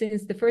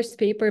since the first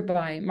paper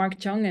by Mark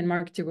Chung and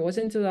Mark DeRosa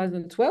in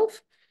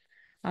 2012,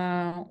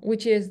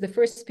 which is the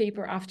first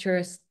paper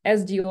after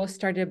SDO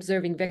started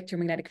observing vector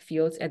magnetic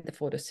fields at the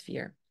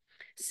photosphere.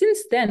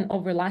 Since then,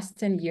 over the last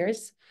 10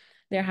 years,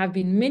 there have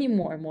been many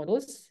more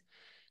models,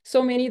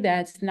 so many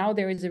that now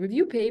there is a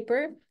review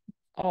paper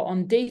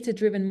on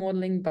data-driven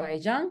modeling by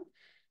Zhang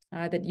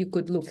that you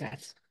could look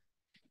at.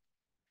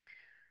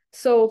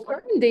 So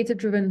current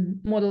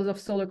data-driven models of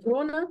solar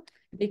corona,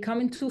 they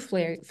come in 2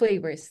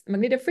 flavors: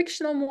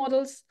 magnetofrictional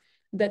models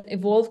that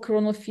evolve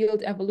coronal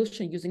field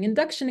evolution using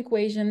induction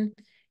equation.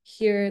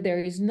 Here,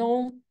 there is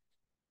no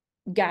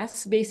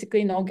gas,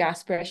 basically no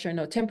gas pressure,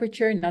 no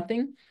temperature,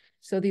 nothing.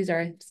 So these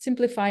are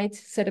simplified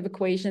set of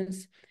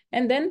equations.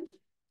 And then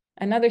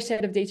another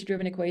set of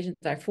data-driven equations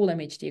are full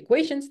MHD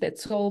equations that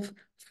solve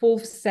full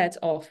set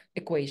of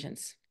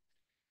equations.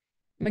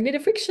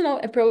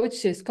 Magnetofrictional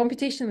approach is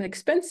computationally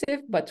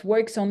expensive, but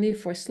works only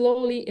for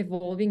slowly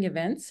evolving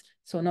events,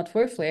 so not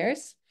for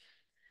flares.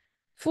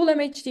 Full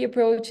MHD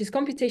approach is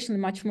computationally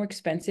much more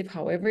expensive,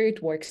 however,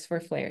 it works for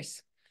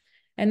flares.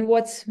 And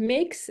what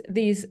makes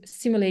these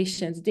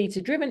simulations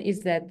data-driven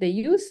is that they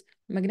use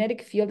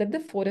magnetic field at the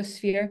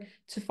photosphere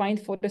to find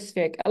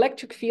photospheric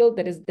electric field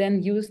that is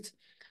then used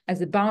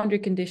as a boundary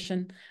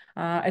condition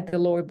at the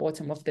lower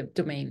bottom of the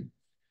domain.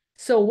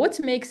 So what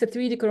makes a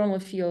 3D coronal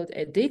field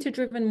a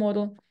data-driven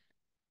model?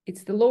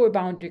 It's the lower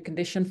boundary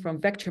condition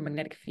from vector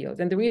magnetic fields.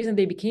 And the reason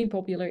they became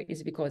popular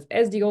is because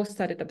SDO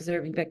started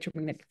observing vector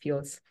magnetic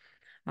fields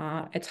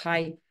at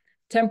high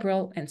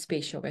temporal and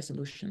spatial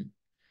resolution.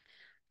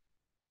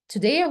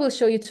 Today, I will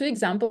show you two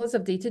examples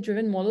of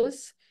data-driven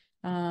models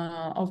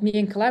of me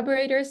and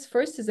collaborators.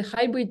 First is a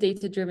hybrid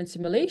data-driven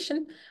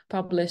simulation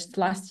published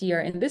last year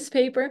in this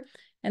paper.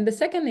 And the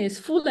second is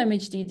full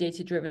MHD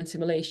data-driven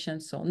simulation,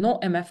 so no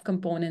MF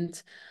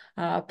component,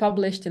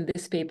 published in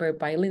this paper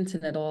by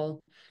Linton et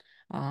al.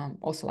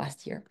 Also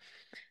last year.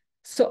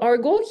 So our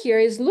goal here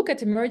is look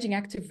at emerging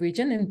active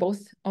region in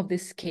both of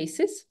these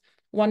cases,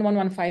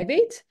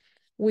 11158,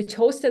 which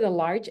hosted a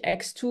large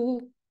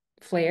X2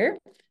 flare,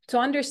 to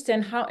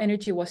understand how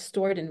energy was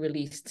stored and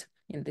released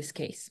in this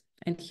case.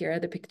 And here are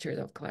the pictures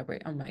of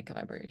my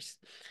collaborators.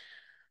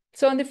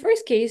 So in the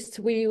first case,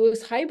 we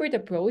use hybrid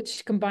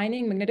approach,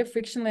 combining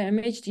magnetofrictional and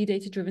MHD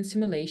data-driven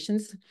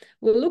simulations.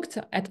 We looked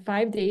at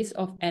 5 days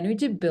of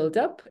energy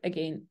buildup.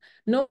 Again,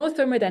 no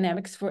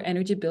thermodynamics for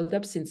energy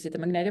buildup since it's a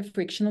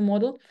magnetofrictional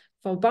model.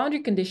 For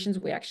boundary conditions,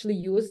 we actually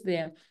use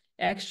the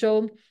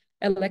actual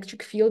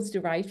electric fields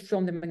derived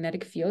from the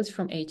magnetic fields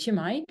from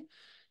HMI.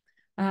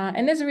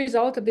 And as a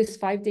result of this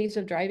 5 days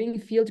of driving,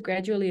 field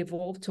gradually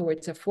evolved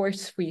towards a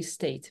force-free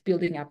state,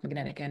 building up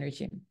magnetic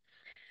energy.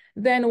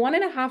 Then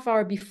 1.5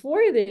 hours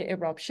before the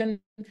eruption,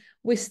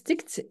 we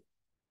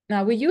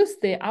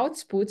used the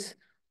output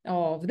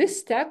of this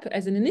step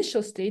as an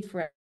initial state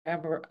for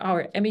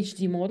our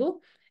MHD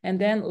model, and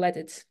then let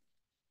it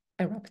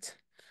erupt.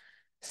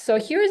 So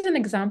here is an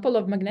example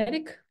of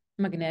magnetic,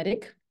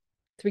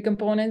 3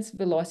 components,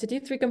 velocity,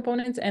 3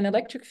 components, and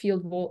electric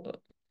field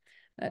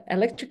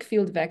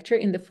vector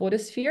in the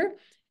photosphere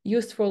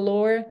used for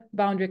lower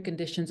boundary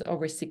conditions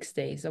over 6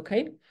 days,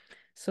 okay?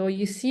 So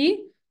you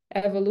see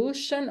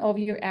evolution of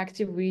your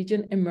active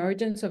region,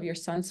 emergence of your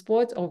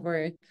sunspot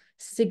over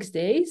 6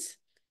 days,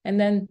 and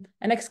then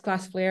an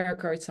X-class flare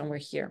occurred somewhere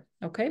here,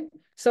 okay?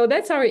 So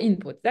that's our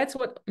input. That's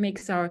what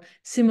makes our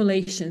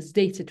simulations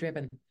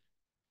data-driven.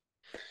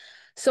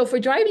 So for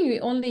driving, we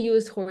only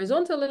use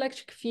horizontal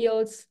electric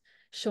fields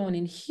shown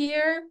in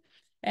here.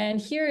 And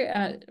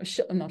here,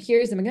 here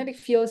is the magnetic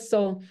field.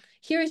 So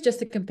here is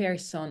just a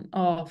comparison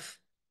of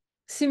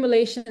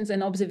simulations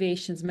and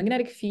observations,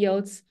 magnetic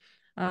fields,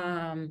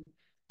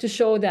 to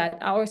show that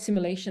our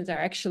simulations are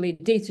actually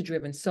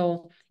data-driven.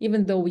 So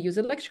even though we use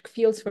electric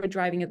fields for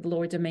driving at the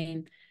lower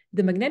domain,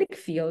 the magnetic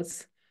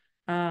fields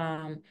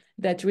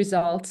that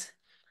result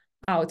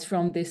out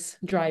from this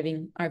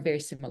driving are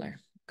very similar,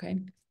 okay?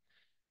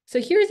 So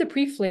here is a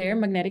pre-flare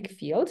magnetic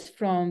field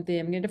from the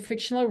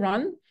magnetofrictional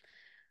run.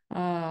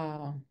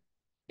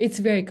 It's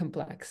very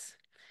complex.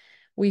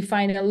 We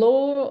find a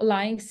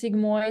low-lying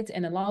sigmoid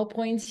and a null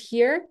point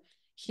here.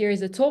 Here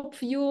is a top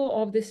view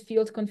of this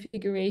field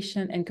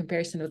configuration and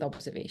comparison with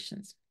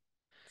observations.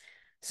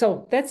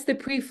 So that's the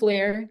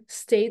pre-flare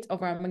state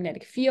of our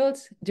magnetic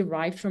fields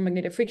derived from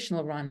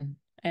magnetofrictional run.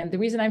 And the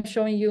reason I'm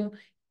showing you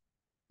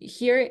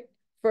here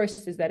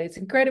first is that it's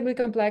incredibly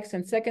complex.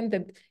 And second,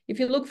 that if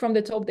you look from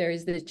the top, there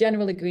is this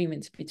general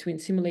agreement between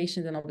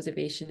simulations and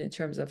observation in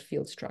terms of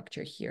field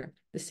structure here,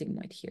 the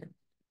sigmoid here.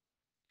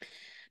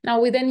 Now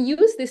we then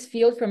use this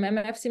field from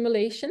MF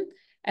simulation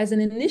as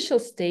an initial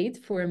state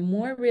for a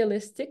more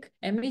realistic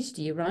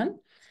MHD run.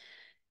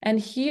 And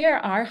here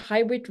are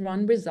hybrid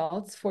run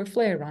results for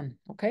flare run,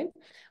 okay?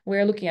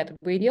 We're looking at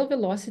radial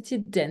velocity,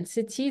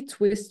 density,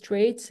 twist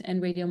rate,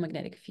 and radial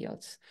magnetic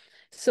fields.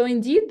 So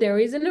indeed, there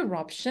is an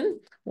eruption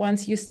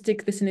once you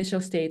stick this initial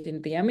state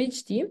in the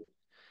MHD.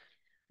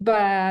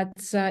 But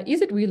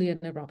is it really an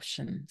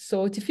eruption?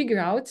 So to figure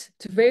out,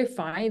 to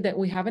verify that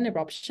we have an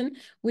eruption,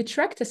 we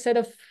tracked a set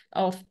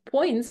of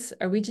points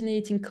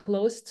originating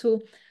close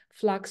to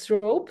flux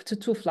rope, to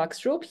 2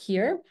 flux rope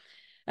here.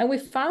 And we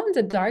found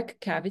a dark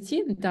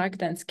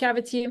dense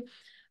cavity,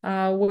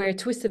 where a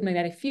twisted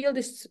magnetic field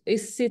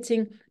is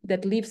sitting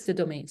that leaves the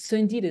domain. So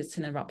indeed, it's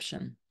an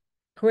eruption.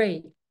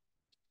 Hooray.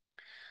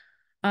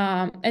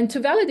 And to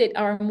validate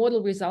our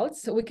model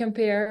results, we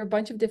compare a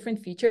bunch of different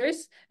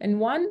features, and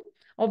one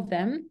of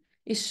them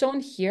is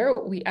shown here.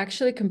 We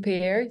actually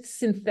compare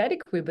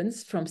synthetic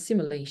ribbons from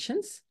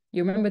simulations.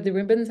 You remember the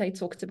ribbons I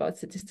talked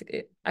about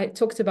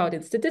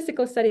in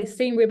statistical studies,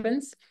 same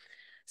ribbons.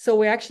 So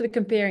we're actually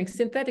comparing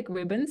synthetic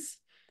ribbons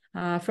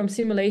from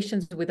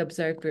simulations with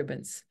observed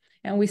ribbons.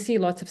 And we see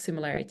lots of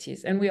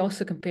similarities. And we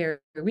also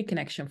compare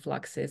reconnection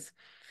fluxes.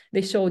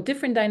 They show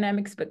different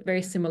dynamics, but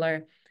very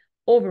similar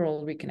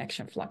overall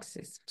reconnection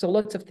fluxes. So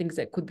lots of things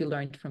that could be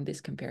learned from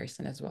this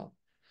comparison as well.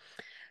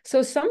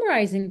 So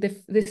summarizing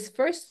this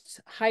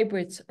first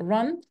hybrid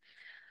run,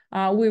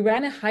 we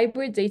ran a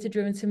hybrid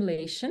data-driven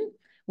simulation.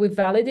 We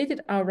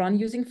validated our run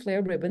using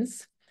flare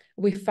ribbons.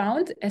 We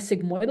found a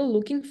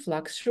sigmoidal-looking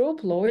flux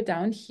rope lower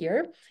down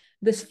here.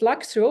 This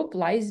flux rope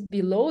lies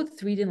below the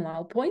 3D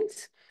null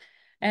points.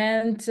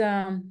 And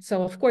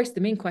so, of course,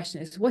 the main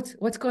question is,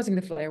 what's causing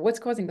the flare? What's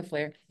causing the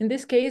flare? In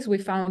this case, we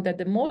found that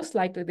the most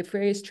likely the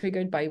flare is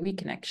triggered by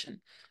reconnection.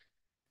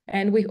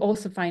 And we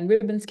also find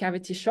ribbons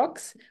cavity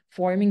shocks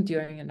forming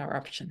during an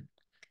eruption.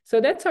 So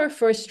that's our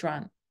first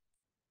run,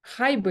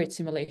 hybrid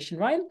simulation,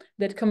 right?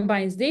 That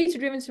combines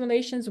data-driven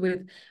simulations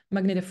with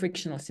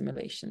magnetofrictional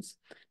simulations.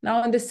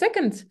 Now, on the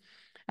second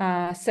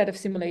set of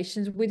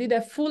simulations, we did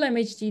a full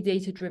MHD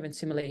data-driven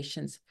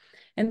simulations.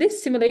 And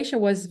this simulation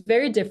was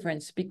very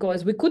different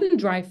because we couldn't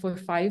drive for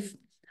 5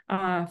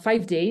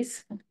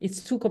 days.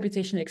 It's too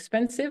computationally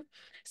expensive.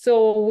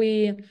 So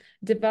we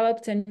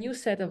developed a new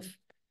set of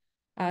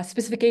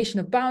specification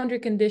of boundary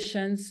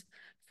conditions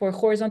for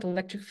horizontal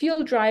electric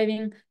field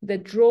driving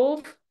that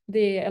drove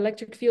the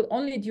electric field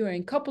only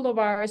during a couple of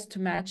hours to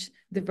match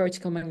the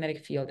vertical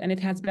magnetic field. And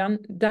it has been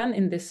done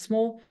in this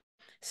small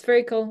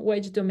spherical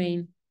wedge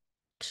domain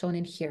shown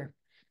in here.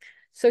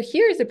 So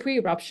here is a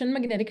pre-eruption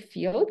magnetic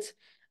field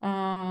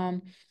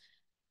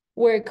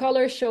where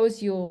color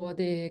shows you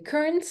the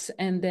currents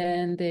and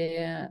then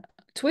the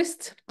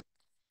twist.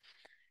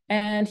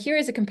 And here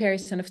is a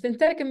comparison of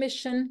synthetic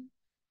emission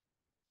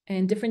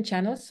in different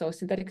channels. So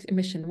synthetic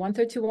emission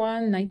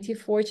 131,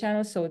 94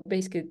 channels. So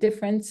basically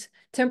different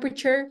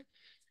temperature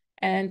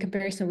and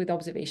comparison with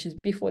observations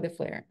before the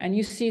flare. And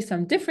you see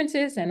some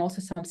differences and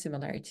also some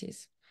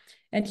similarities.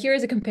 And here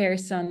is a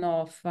comparison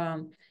of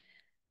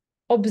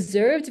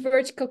observed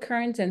vertical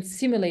currents and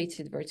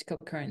simulated vertical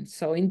currents.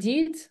 So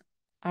indeed,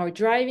 our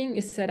driving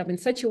is set up in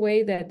such a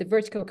way that the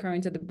vertical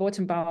current at the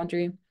bottom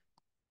boundary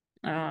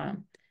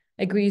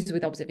agrees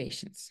with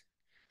observations.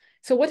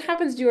 So what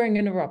happens during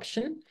an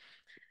eruption?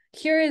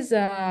 Here is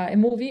a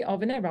movie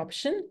of an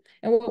eruption.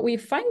 And what we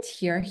find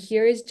here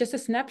is just a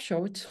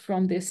snapshot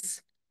from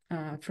this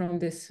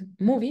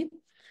movie.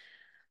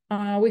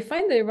 We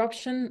find the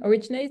eruption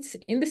originates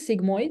in the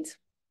sigmoid,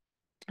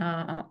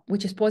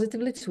 which is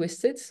positively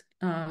twisted,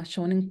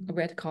 shown in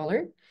red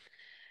color.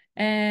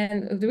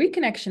 And the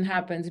reconnection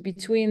happens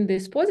between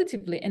this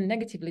positively and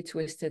negatively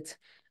twisted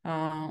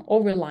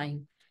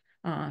overlying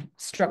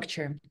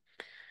structure.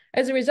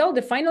 As a result,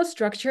 the final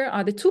structure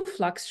are the two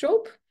flux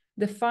rope,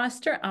 the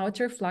faster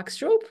outer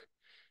flux rope,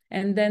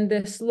 and then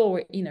the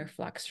slower inner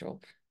flux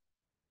rope.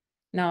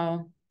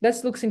 Now,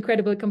 this looks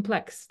incredibly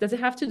complex. Does it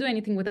have to do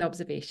anything with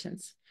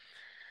observations?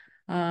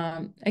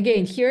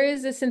 Again, here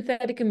is a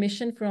synthetic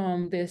emission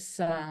from this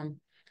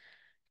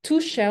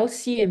two-shell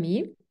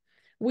CME,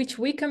 which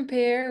we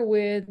compare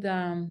with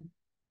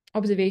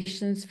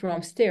observations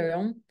from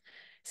stereo.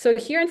 So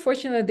here,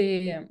 unfortunately,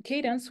 the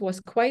cadence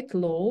was quite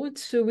low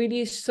to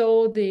really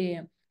show the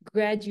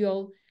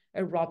gradual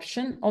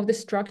eruption of the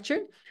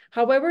structure.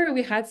 However,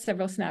 we had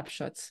several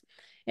snapshots.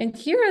 And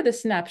here are the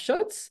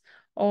snapshots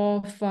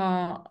of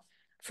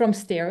from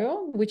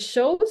stereo, which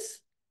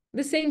shows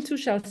the same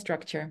two-shell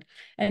structure.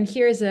 And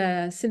here's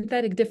a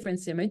synthetic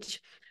difference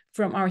image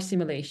from our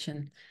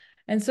simulation.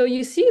 And so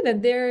you see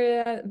that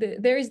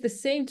there is the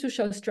same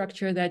two-shell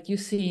structure that you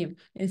see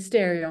in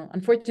stereo.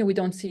 Unfortunately, we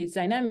don't see its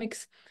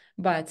dynamics,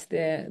 but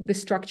the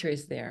structure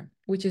is there,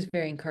 which is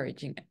very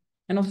encouraging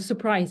and also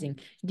surprising,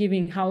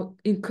 given how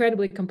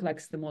incredibly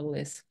complex the model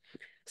is.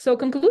 So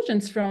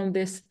conclusions from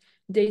this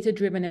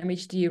data-driven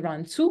MHD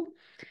run 2.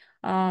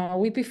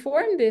 We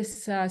performed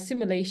this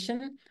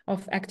simulation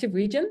of active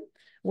region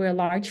where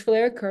large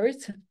flare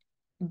occurs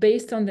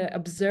based on the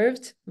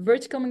observed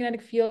vertical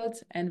magnetic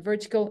fields and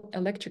vertical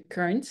electric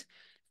current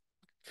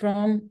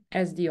from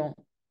SDO,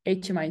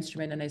 HMI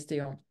instrument and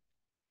SDO.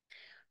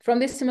 From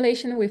this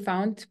simulation, we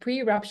found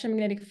pre-eruption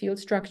magnetic field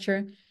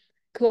structure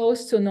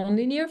close to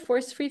nonlinear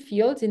force-free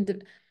fields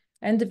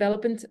and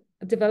development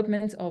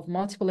of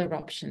multiple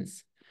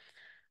eruptions.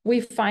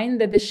 We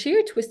find that the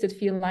shear twisted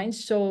field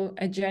lines show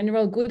a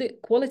general good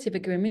qualitative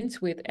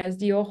agreement with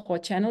SDO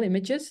hot channel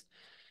images.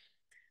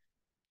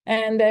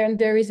 And then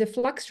there is a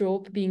flux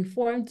rope being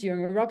formed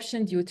during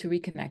eruption due to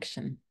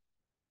reconnection.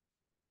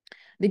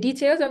 The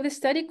details of the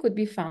study could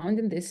be found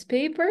in this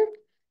paper.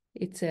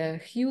 It's a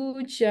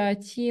huge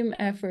team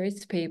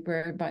efforts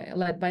paper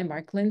led by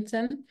Mark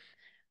Linton,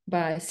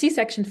 by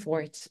C-section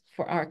for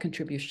our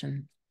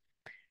contribution.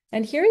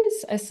 And here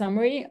is a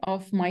summary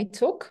of my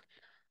talk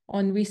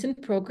on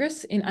recent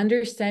progress in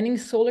understanding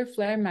solar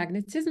flare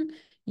magnetism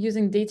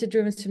using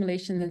data-driven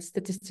simulations and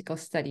statistical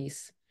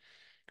studies,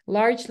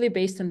 largely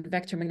based on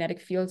vector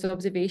magnetic fields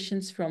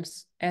observations from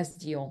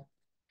SDO.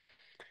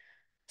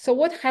 So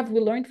what have we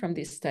learned from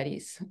these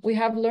studies? We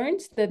have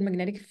learned that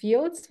magnetic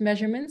fields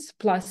measurements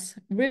plus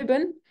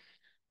ribbon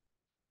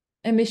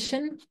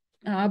emission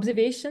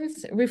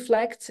observations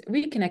reflect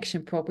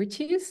reconnection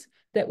properties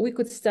that we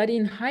could study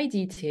in high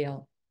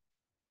detail.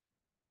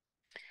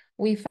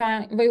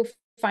 We'll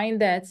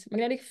find that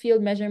magnetic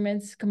field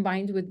measurements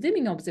combined with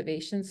dimming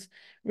observations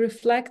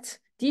reflect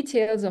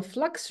details of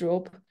flux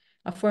rope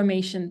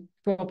formation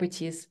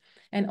properties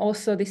and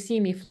also the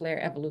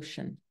semi-flare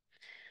evolution.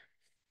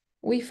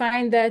 We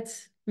find that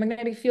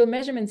magnetic field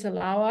measurements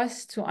allow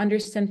us to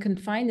understand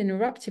confined and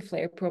eruptive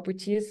flare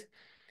properties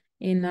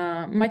in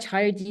much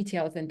higher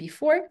detail than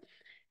before.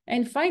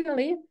 And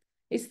finally,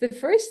 it's the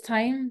first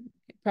time,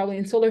 probably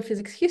in solar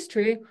physics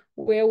history,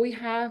 where we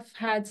have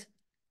had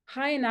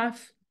high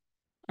enough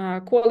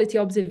quality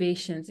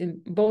observations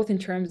in both in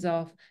terms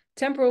of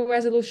temporal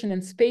resolution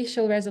and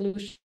spatial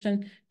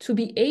resolution to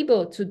be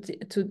able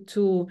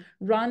to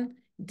run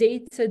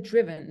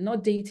data-driven,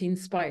 not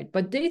data-inspired,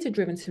 but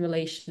data-driven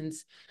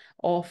simulations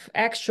of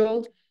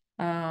actual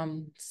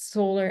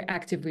solar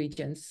active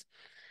regions,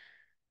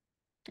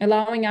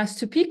 allowing us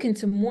to peek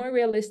into more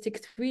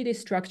realistic 3D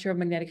structure of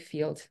magnetic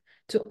field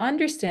to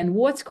understand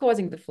what's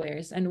causing the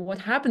flares and what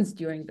happens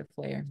during the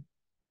flare.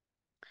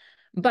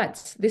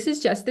 But this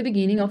is just the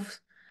beginning of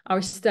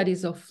our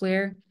studies of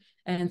flare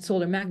and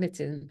solar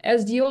magnetism.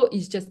 SDO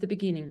is just the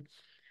beginning.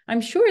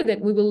 I'm sure that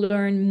we will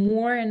learn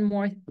more and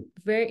more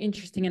very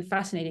interesting and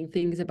fascinating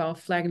things about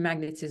flare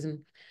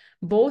magnetism,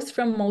 both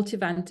from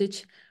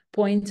multi-vantage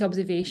point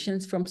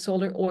observations from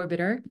solar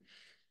orbiter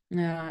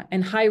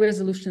and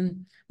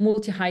high-resolution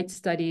multi-height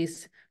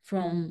studies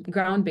from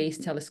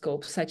ground-based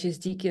telescopes such as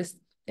DKIS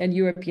and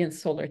European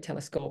Solar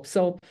Telescope.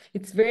 So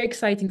it's very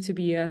exciting to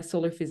be a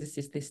solar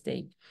physicist this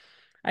day.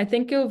 I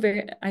thank you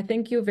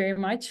very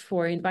much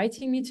for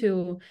inviting me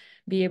to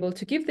be able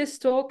to give this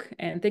talk,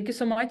 and thank you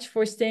so much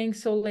for staying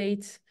so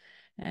late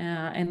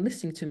and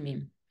listening to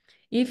me.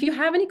 If you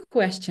have any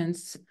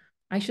questions,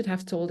 I should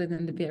have told it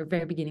in the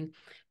very beginning.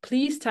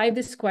 Please type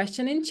this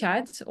question in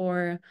chat,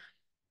 or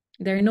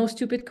there are no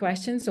stupid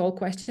questions. All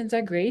questions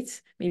are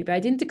great. Maybe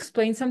I didn't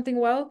explain something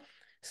well,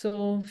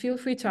 so feel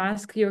free to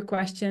ask your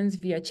questions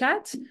via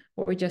chat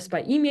or just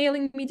by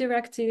emailing me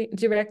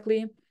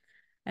directly.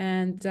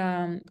 And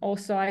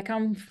also I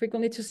come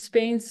frequently to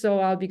Spain, so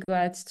I'll be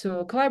glad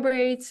to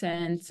collaborate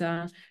and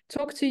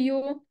talk to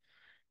you.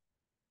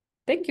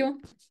 Thank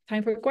you.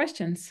 Time for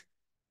questions.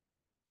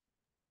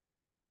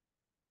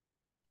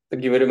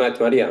 Thank you very much,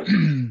 Maria.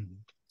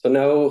 So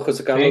now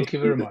Jose Carlos Thank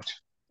you very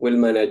much. Will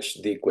manage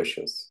the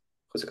questions.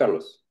 Jose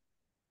Carlos.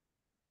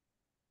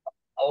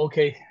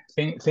 Okay,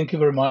 thank you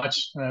very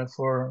much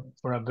for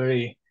a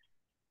very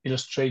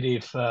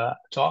illustrative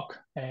talk.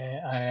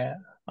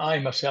 I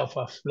myself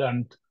have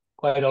learned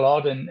quite a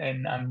lot,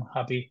 and I'm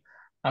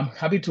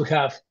happy to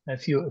have a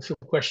few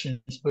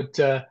questions. But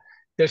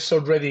there's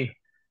already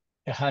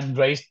a hand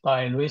raised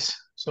by Luis,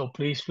 so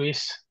please,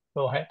 Luis,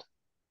 go ahead.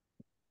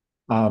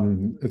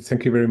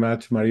 Thank you very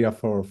much, Maria,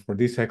 for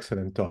this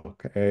excellent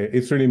talk.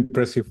 It's really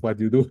impressive what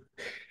you do,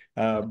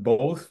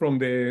 both from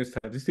the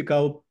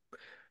statistical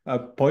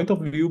point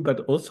of view, but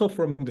also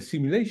from the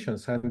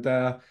simulations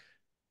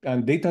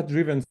and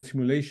data-driven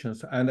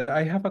simulations. And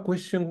I have a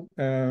question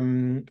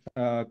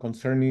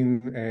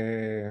concerning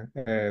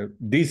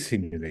these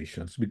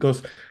simulations,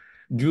 because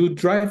you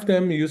drive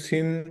them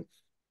using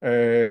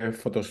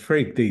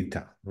photospheric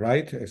data,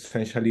 right?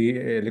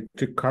 Essentially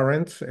electric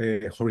currents,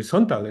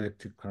 horizontal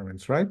electric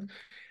currents, right?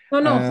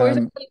 No,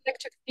 horizontal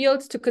electric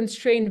fields to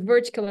constrain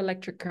vertical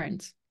electric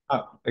currents.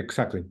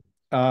 Exactly.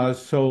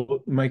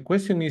 So my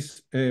question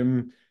is,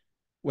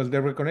 well, the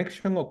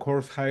reconnection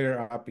occurs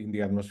higher up in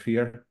the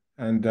atmosphere,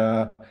 and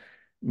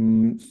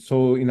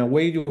so in a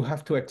way you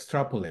have to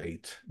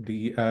extrapolate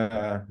the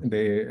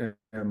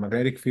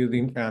magnetic field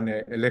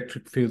and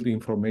electric field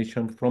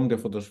information from the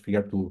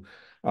photosphere to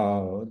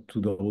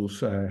those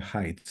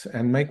heights.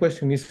 And my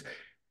question is,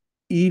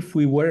 if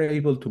we were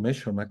able to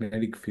measure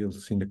magnetic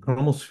fields in the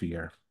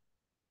chromosphere,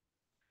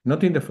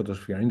 not in the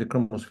photosphere, in the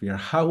chromosphere,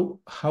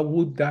 how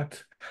would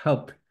that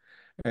help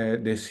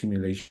the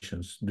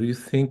simulations? Do you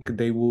think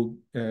they will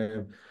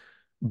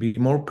be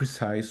more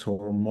precise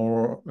or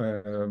more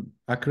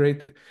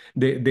accurate?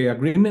 The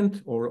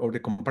agreement or the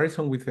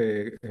comparison with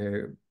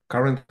the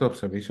current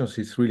observations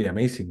is really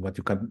amazing, what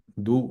you can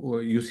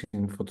do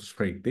using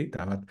photospheric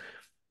data. But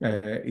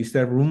is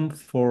there room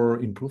for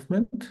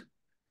improvement?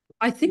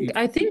 I think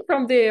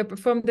from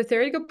the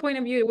theoretical point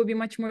of view, it would be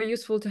much more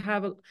useful to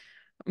have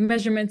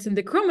measurements in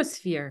the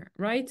chromosphere,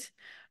 right?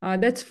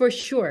 That's for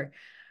sure.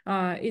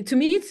 To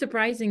me, it's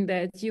surprising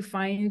that you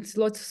find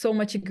so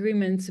much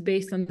agreement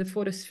based on the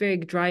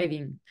photospheric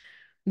driving.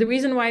 The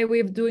reason why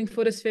we're doing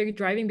photospheric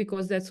driving,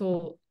 because that's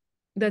all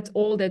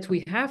that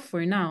we have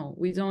for now.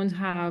 We don't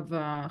have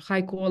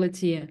high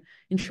quality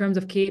in terms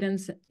of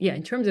cadence. Yeah,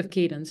 in terms of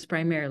cadence,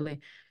 primarily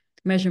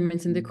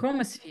measurements in the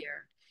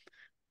chromosphere.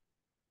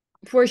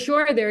 For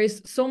sure, there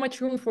is so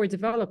much room for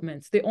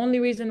development. The only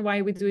reason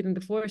why we do it in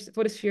the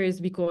photosphere is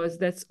because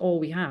that's all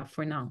we have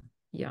for now.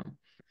 Yeah.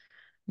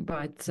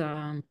 But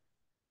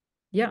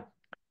yeah.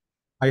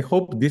 I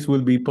hope this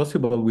will be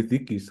possible with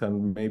DKIS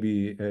and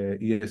maybe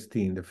EST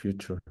in the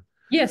future.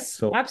 Yes,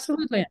 So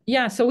absolutely.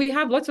 Yeah, so we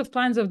have lots of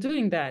plans of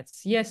doing that.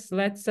 Yes,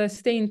 let's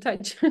stay in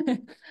touch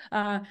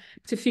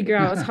to figure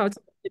out how to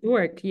make it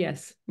work.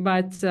 Yes,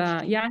 but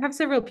yeah, I have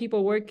several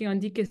people working on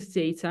DKIS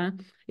data.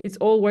 It's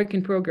all work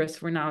in progress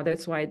for now.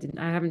 That's why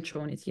I haven't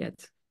shown it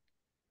yet.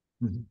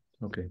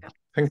 okay,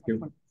 thank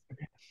you.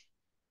 Okay.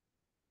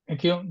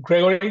 Thank you,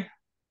 Gregory.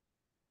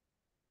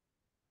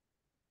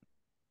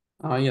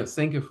 Yes,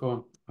 thank you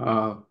for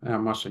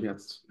Masha.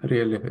 Yes,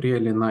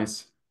 really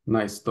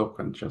nice talk,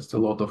 and just a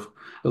lot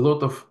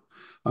of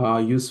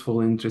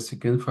useful,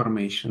 interesting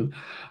information.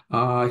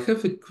 I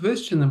have a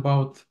question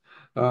about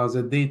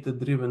the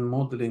data-driven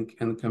modeling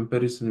and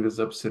comparison with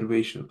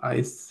observation.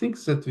 I think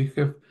that we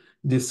have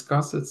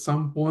discussed at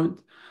some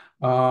point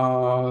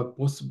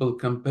possible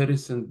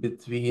comparison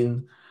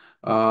between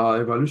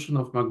evolution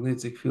of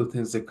magnetic field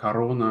in the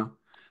corona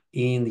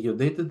in your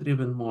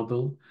data-driven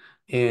model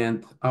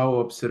and our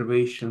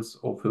observations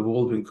of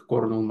evolving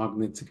coronal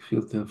magnetic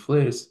field in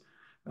flares,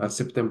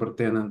 September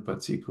 10 in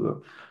particular,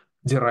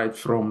 derived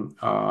from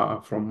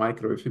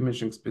microwave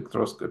imaging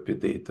spectroscopy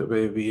data,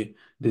 where we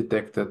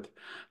detected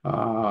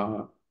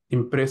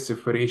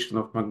impressive variation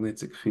of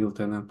magnetic field,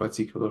 and in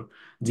particular,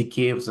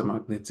 decay of the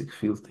magnetic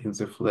field in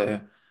the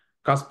flare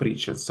cusp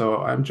region.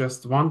 So I'm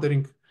just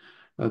wondering,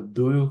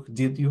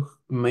 did you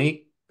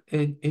make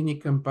any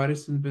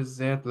comparison with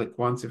that, like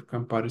quantitative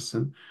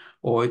comparison,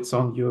 or it's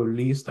on your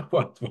list?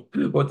 What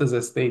is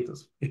the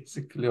status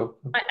basically of?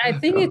 I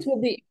think it will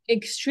be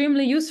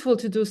extremely useful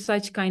to do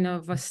such kind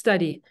of a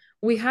study.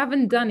 We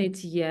haven't done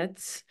it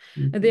yet.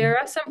 There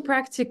are some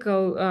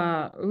practical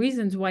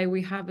reasons why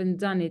we haven't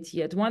done it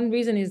yet. One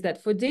reason is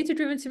that for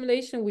data-driven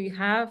simulation, we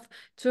have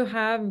to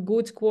have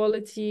good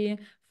quality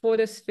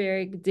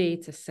photospheric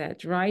data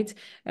set, right?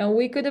 And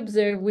we could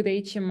observe with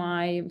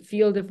HMI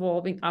field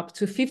evolving up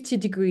to 50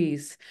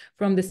 degrees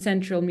from the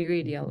central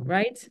meridian,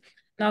 right?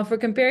 Now, for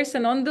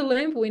comparison on the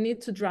limb, we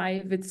need to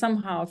drive it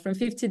somehow from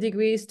 50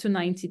 degrees to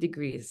 90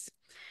 degrees.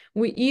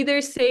 We either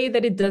say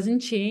that it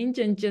doesn't change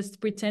and just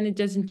pretend it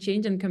doesn't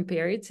change and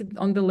compare it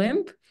on the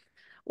limb,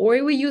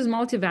 or we use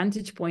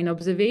multi-vantage point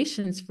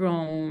observations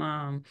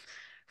from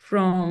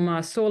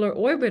solar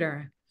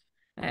orbiter.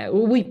 It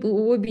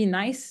would be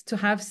nice to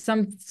have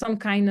some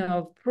kind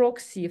of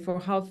proxy for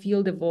how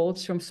field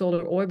evolves from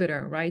solar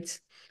orbiter, right?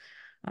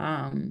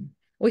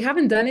 We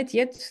haven't done it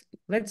yet.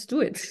 Let's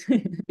do it.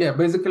 Yeah,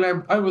 basically,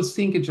 I was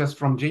thinking just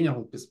from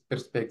general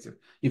perspective.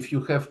 If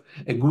you have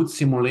a good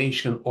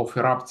simulation of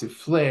eruptive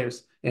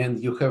flares and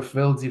you have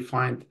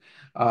well-defined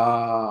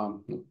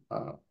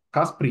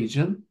cusp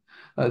region,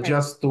 right,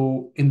 just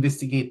to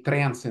investigate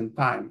trends in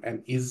time,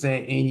 and is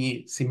there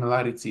any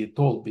similarity at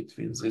all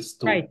between these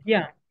two? Right.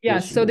 Yeah. Yeah.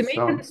 So the main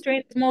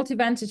constraint is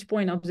multi-vantage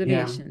point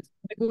observations,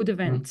 a good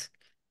event,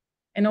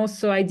 and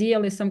also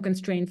ideally some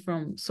constraint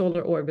from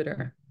solar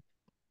orbiter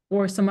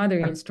or some other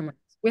instruments.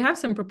 We have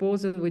some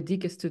proposals with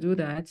DKIS to do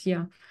that.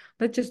 Yeah,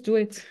 let's just do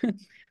it.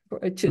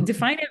 To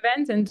define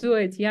events and do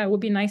it. Yeah, it would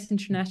be nice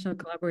international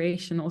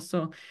collaboration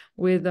also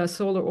with a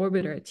solar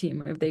orbiter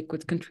team if they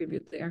could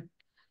contribute there.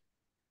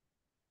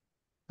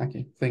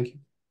 Okay, thank you.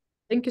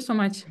 Thank you so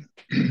much.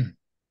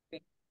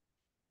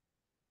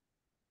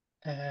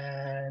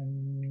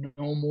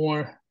 No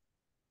more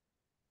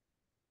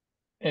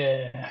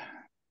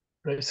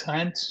raised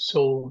hands,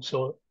 so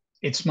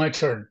it's my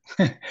turn.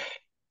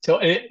 So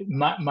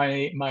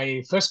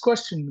my first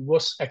question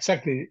was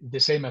exactly the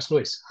same as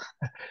Luis.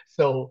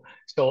 so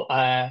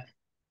I've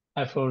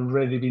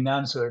already been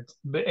answered.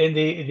 And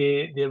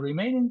the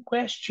remaining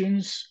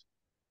questions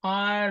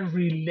are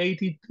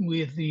related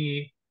with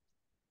the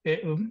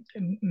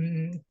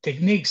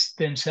techniques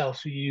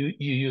themselves you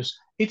use.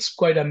 It's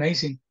quite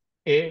amazing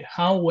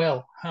how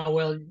well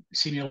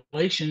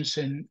simulations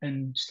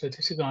and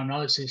statistical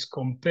analysis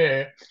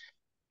compare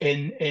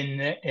and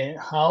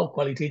how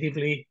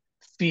qualitatively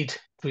fit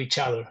to each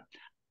other.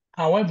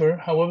 However,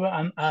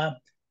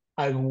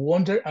 I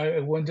wonder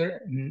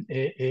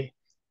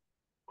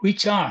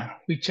which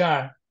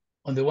are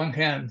on the one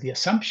hand the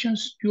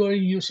assumptions you are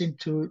using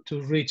to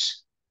reach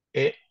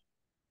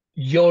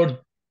your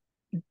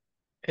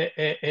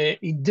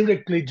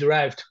indirectly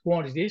derived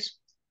quantities,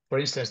 for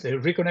instance, the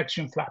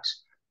reconnection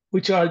flux,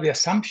 which are the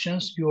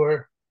assumptions you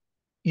are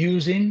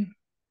using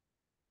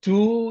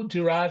to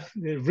derive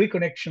the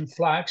reconnection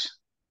flux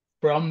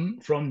from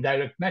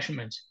direct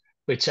measurements,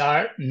 which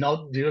are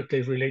not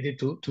directly related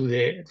to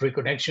the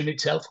reconnection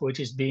itself, which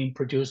is being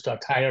produced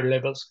at higher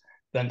levels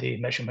than the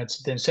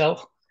measurements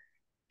themselves.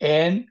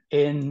 And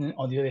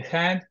on the other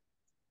hand,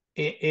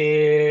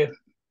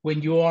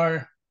 when you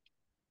are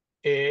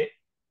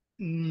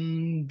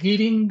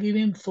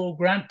giving for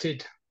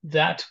granted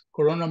that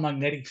coronal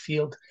magnetic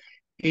field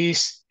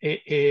is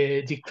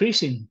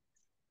decreasing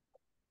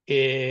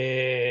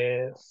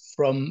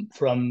from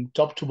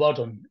top to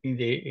bottom in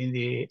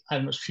the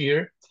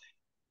atmosphere,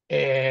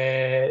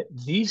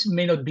 this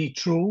may not be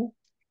true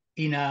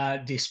in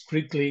a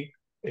discretely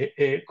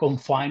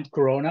confined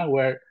corona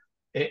where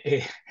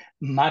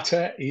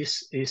matter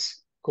is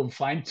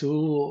confined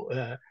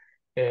to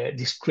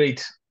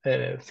discrete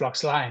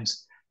flux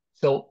lines.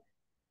 So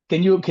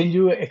Can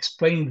you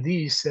explain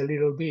this a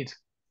little bit?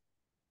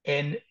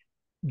 And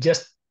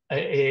just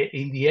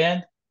in the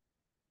end,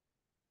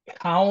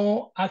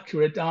 how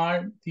accurate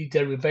are the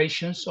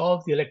derivations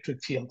of the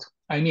electric field?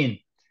 I mean,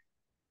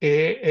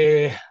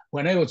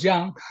 when I was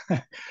young,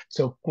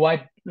 so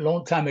quite a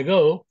long time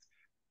ago,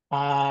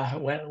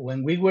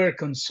 when we were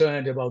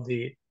concerned about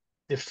the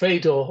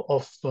fate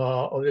of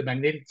the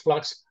magnetic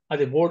flux at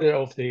the border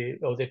of the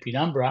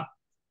penumbra,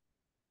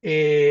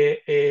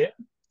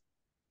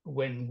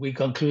 when we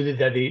concluded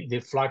that the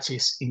flux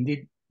is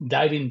indeed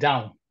diving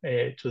down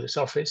to the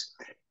surface,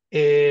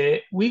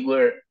 we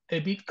were a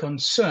bit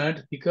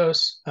concerned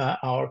because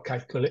our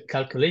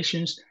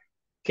calculations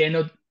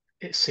cannot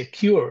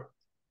secure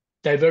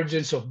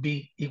divergence of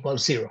B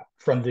equals 0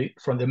 from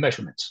the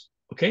measurements.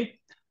 Okay.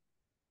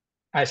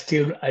 I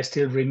still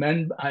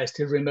remember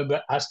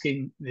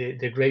asking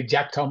the great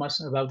Jack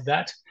Thomas about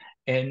that,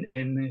 and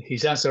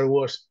his answer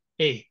was,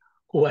 "Hey,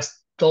 who has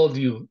told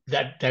you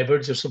that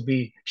divergence of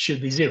B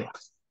should be 0?"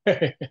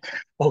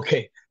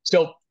 Okay,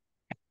 so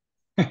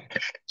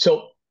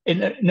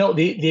no,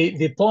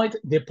 the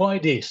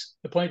point is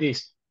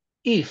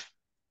if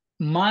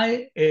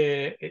my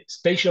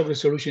spatial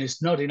resolution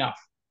is not enough,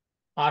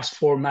 as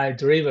for my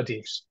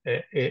derivatives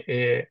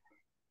to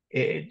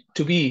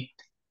be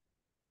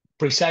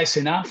precise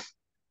enough,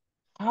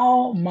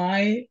 how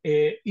my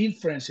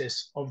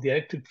inferences of the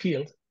electric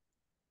field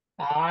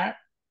are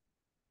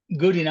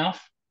good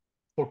enough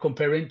for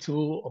comparing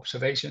to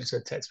observations,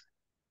 etc.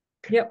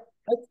 Yep,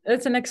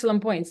 that's an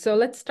excellent point. So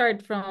let's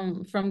start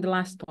from the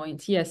last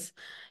point. Yes.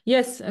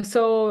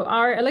 So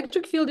our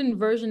electric field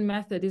inversion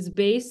method is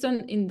based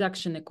on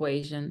induction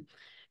equation.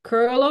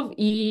 Curl of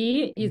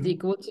E is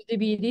equal to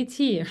dB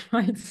dt,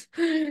 right?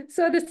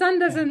 So the sun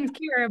doesn't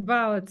care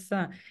about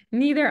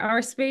neither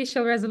our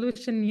spatial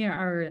resolution nor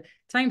our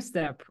time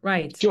step,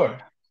 right? Sure.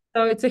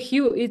 So it's a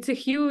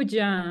huge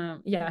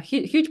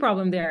huge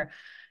problem there.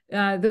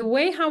 The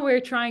way how we're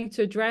trying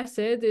to address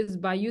it is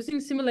by using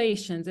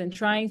simulations and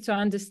trying to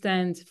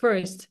understand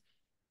first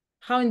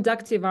how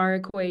inductive our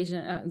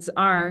equations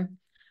are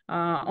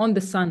on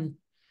the sun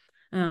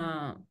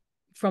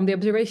from the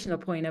observational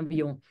point of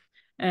view.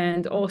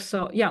 And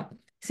also,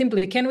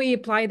 simply, can we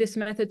apply this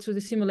method to the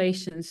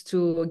simulations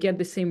to get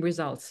the same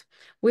results?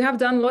 We have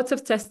done lots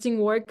of testing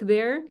work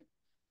there,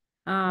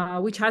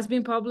 which has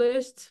been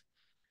published.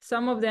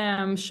 Some of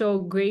them show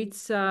great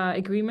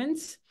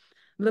agreements.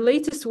 The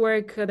latest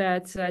work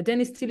that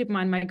Dennis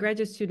Tilipman, my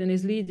graduate student,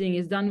 is leading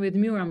is done with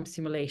Muram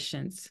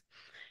simulations.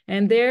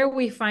 And there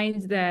we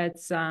find that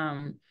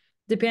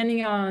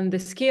depending on the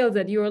scales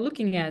that you are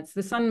looking at,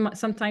 the sun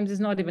sometimes is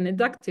not even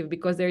inductive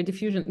because there are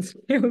diffusion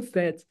scales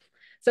that.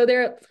 So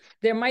there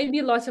might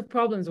be lots of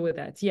problems with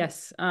that,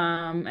 yes.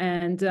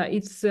 And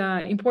it's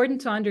important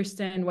to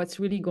understand what's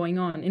really going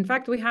on. In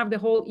fact, we have the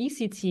whole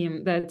EC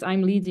team that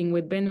I'm leading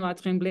with Benoit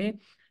Tremblay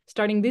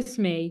starting this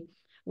May,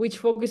 which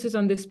focuses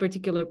on this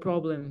particular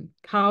problem.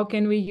 How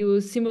can we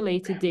use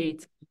simulated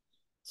data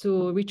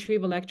to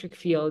retrieve electric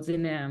fields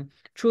in a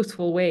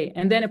truthful way,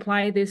 and then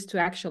apply this to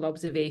actual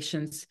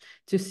observations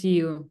to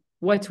see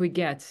what we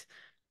get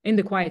in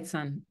the quiet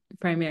sun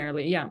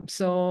primarily. Yeah,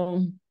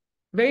 so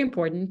very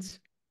important.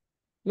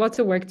 Lots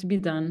of work to be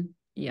done.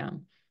 Yeah,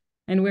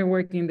 and we're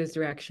working in this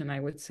direction, I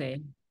would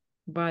say.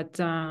 But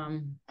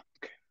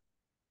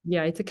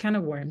yeah, it's a can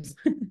of worms.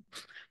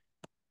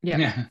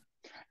 Yeah.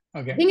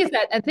 Okay.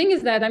 The thing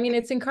is that I mean,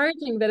 it's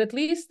encouraging that at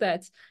least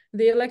that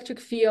the electric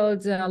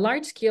field,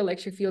 large-scale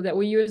electric field that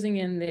we're using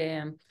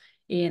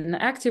in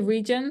active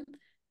region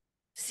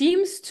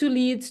seems to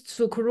lead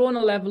to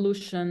coronal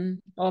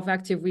evolution of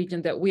active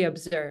region that we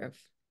observe.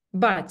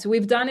 But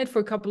we've done it for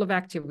a couple of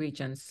active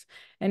regions,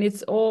 and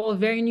it's all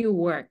very new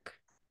work.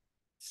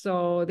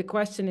 So the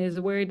question is,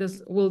 where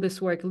will this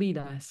work lead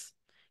us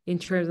in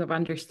terms of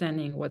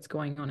understanding what's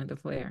going on in the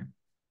flare?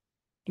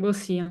 We'll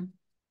see.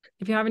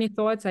 If you have any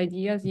thoughts,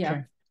 ideas, yeah,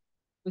 I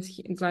was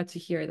glad to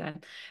hear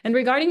that. And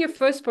regarding your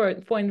first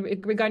point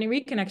regarding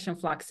reconnection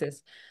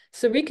fluxes,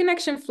 so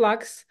reconnection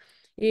flux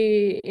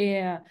is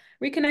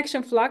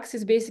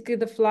basically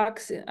the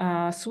flux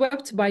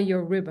swept by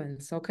your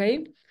ribbons,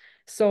 okay?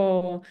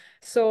 So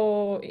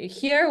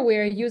here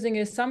we're using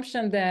an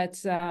assumption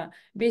that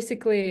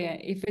basically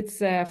if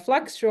it's a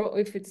flux,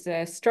 if it's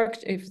a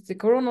structure, if it's a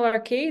coronal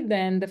arcade,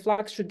 then the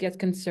flux should get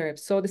conserved.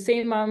 So the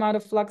same amount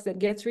of flux that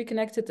gets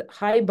reconnected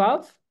high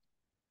above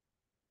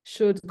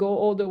should go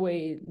all the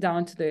way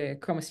down to the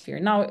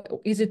chromosphere. Now,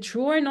 is it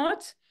true or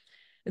not?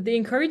 The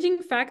encouraging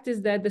fact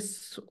is that the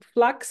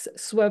flux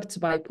swept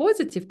by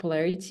positive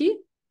polarity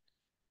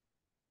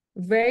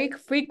very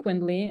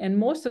frequently and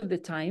most of the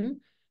time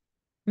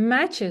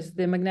matches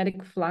the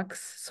magnetic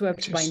flux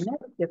swept by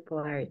negative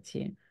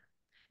polarity.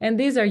 And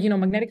these are,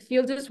 magnetic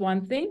fields is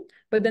one thing,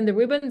 but then the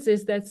ribbons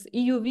that's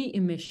EUV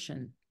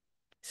emission.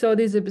 So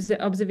these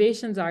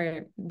observations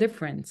are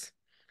different.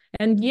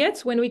 And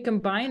yet, when we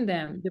combine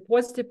them, the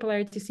positive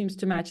polarity seems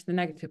to match the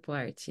negative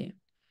polarity.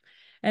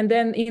 And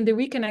then in the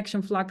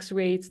reconnection flux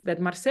rates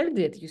that Marcel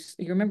did, you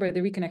remember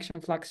the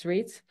reconnection flux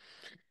rates?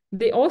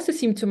 they also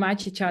seem to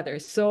match each other.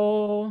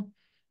 So,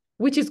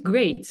 which is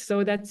great.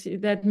 So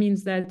that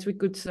means that we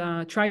could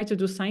try to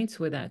do science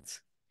with that.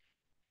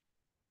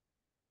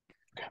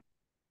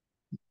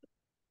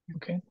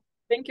 Okay.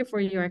 Thank you for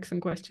your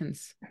excellent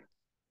questions.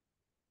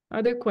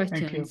 Other questions?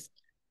 Thank you.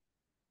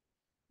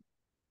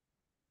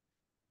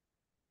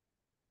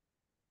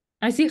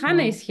 I see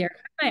Hannah is here.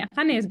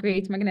 Hannah is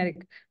great,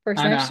 magnetic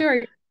person. I'm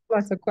sure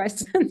lots of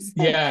questions.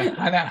 Yeah,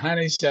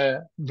 Hannah is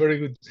a very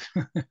good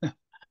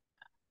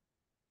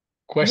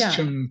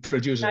question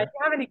producer. Do you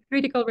have any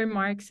critical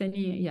remarks?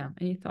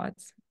 Any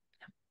thoughts?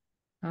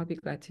 I'll be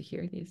glad to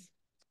hear these.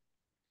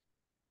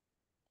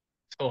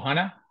 So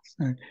Hannah,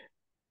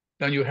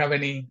 don't you have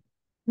any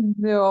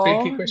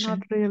tricky question not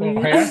really.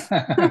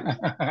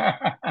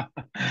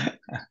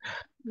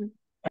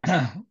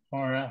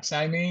 Or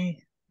Saimi,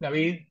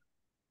 David?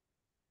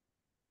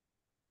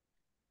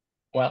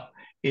 Well,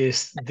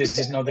 this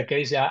is not the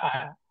case.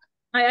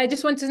 I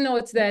just want to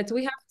note that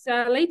we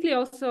have lately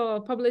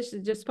also published,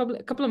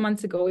 a couple of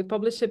months ago, we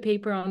published a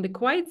paper on the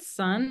quiet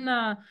sun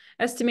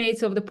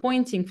estimates of the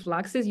pointing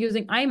fluxes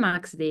using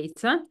IMAX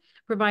data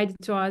provided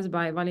to us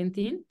by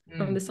Valentin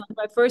from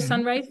the first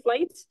sunrise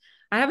flight.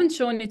 I haven't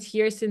shown it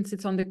here since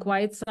it's on the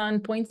quiet sun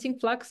pointing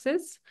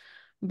fluxes,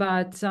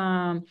 but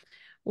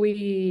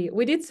we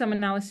did some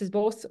analysis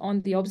both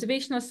on the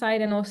observational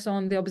side and also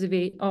on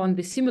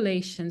the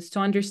simulations to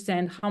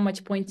understand how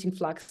much pointing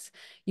flux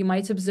you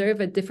might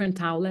observe at different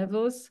tau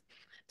levels.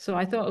 So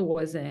I thought it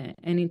was an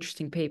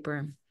interesting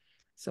paper.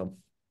 So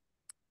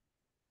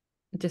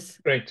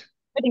just great.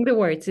 spreading the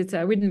words. It's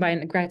written by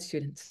grad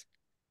students.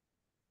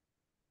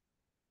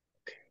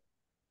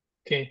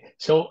 Okay,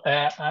 so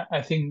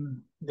I think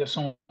there's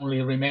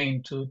only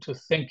remain to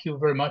thank you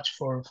very much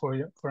for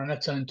an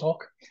excellent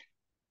talk.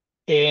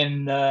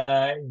 And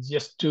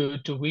just to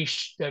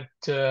wish that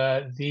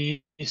this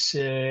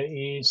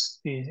is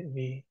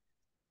the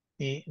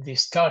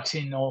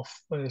starting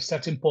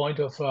point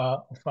of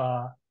a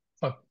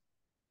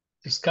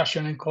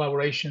discussion and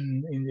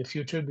collaboration in the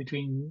future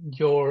between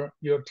your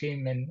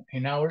team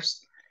and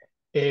ours.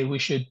 We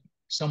should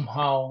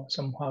somehow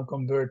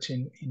converge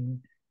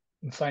in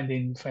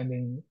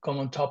finding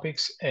common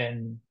topics,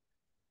 and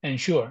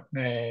sure,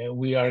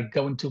 we are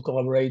going to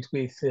collaborate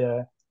with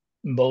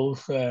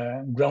both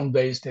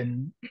ground-based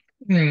and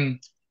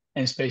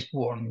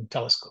space-borne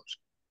telescopes.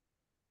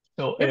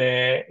 So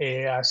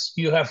as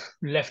you have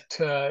left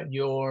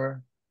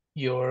your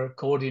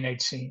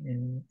coordinates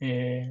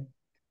in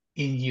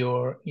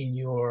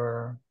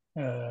your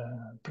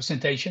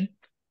presentation,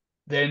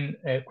 then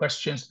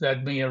questions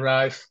that may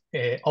arrive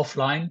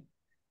offline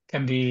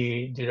can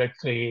be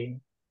directly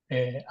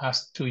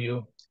asked to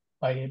you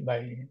by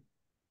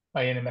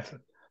any method.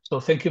 So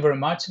thank you very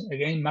much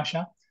again,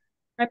 Masha.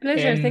 My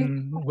pleasure. And thank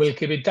you. We'll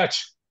keep in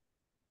touch.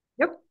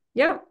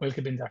 Yep. We'll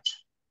keep in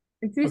touch.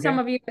 And see some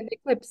of you in the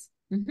clips.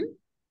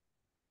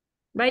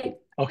 Bye.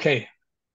 Okay.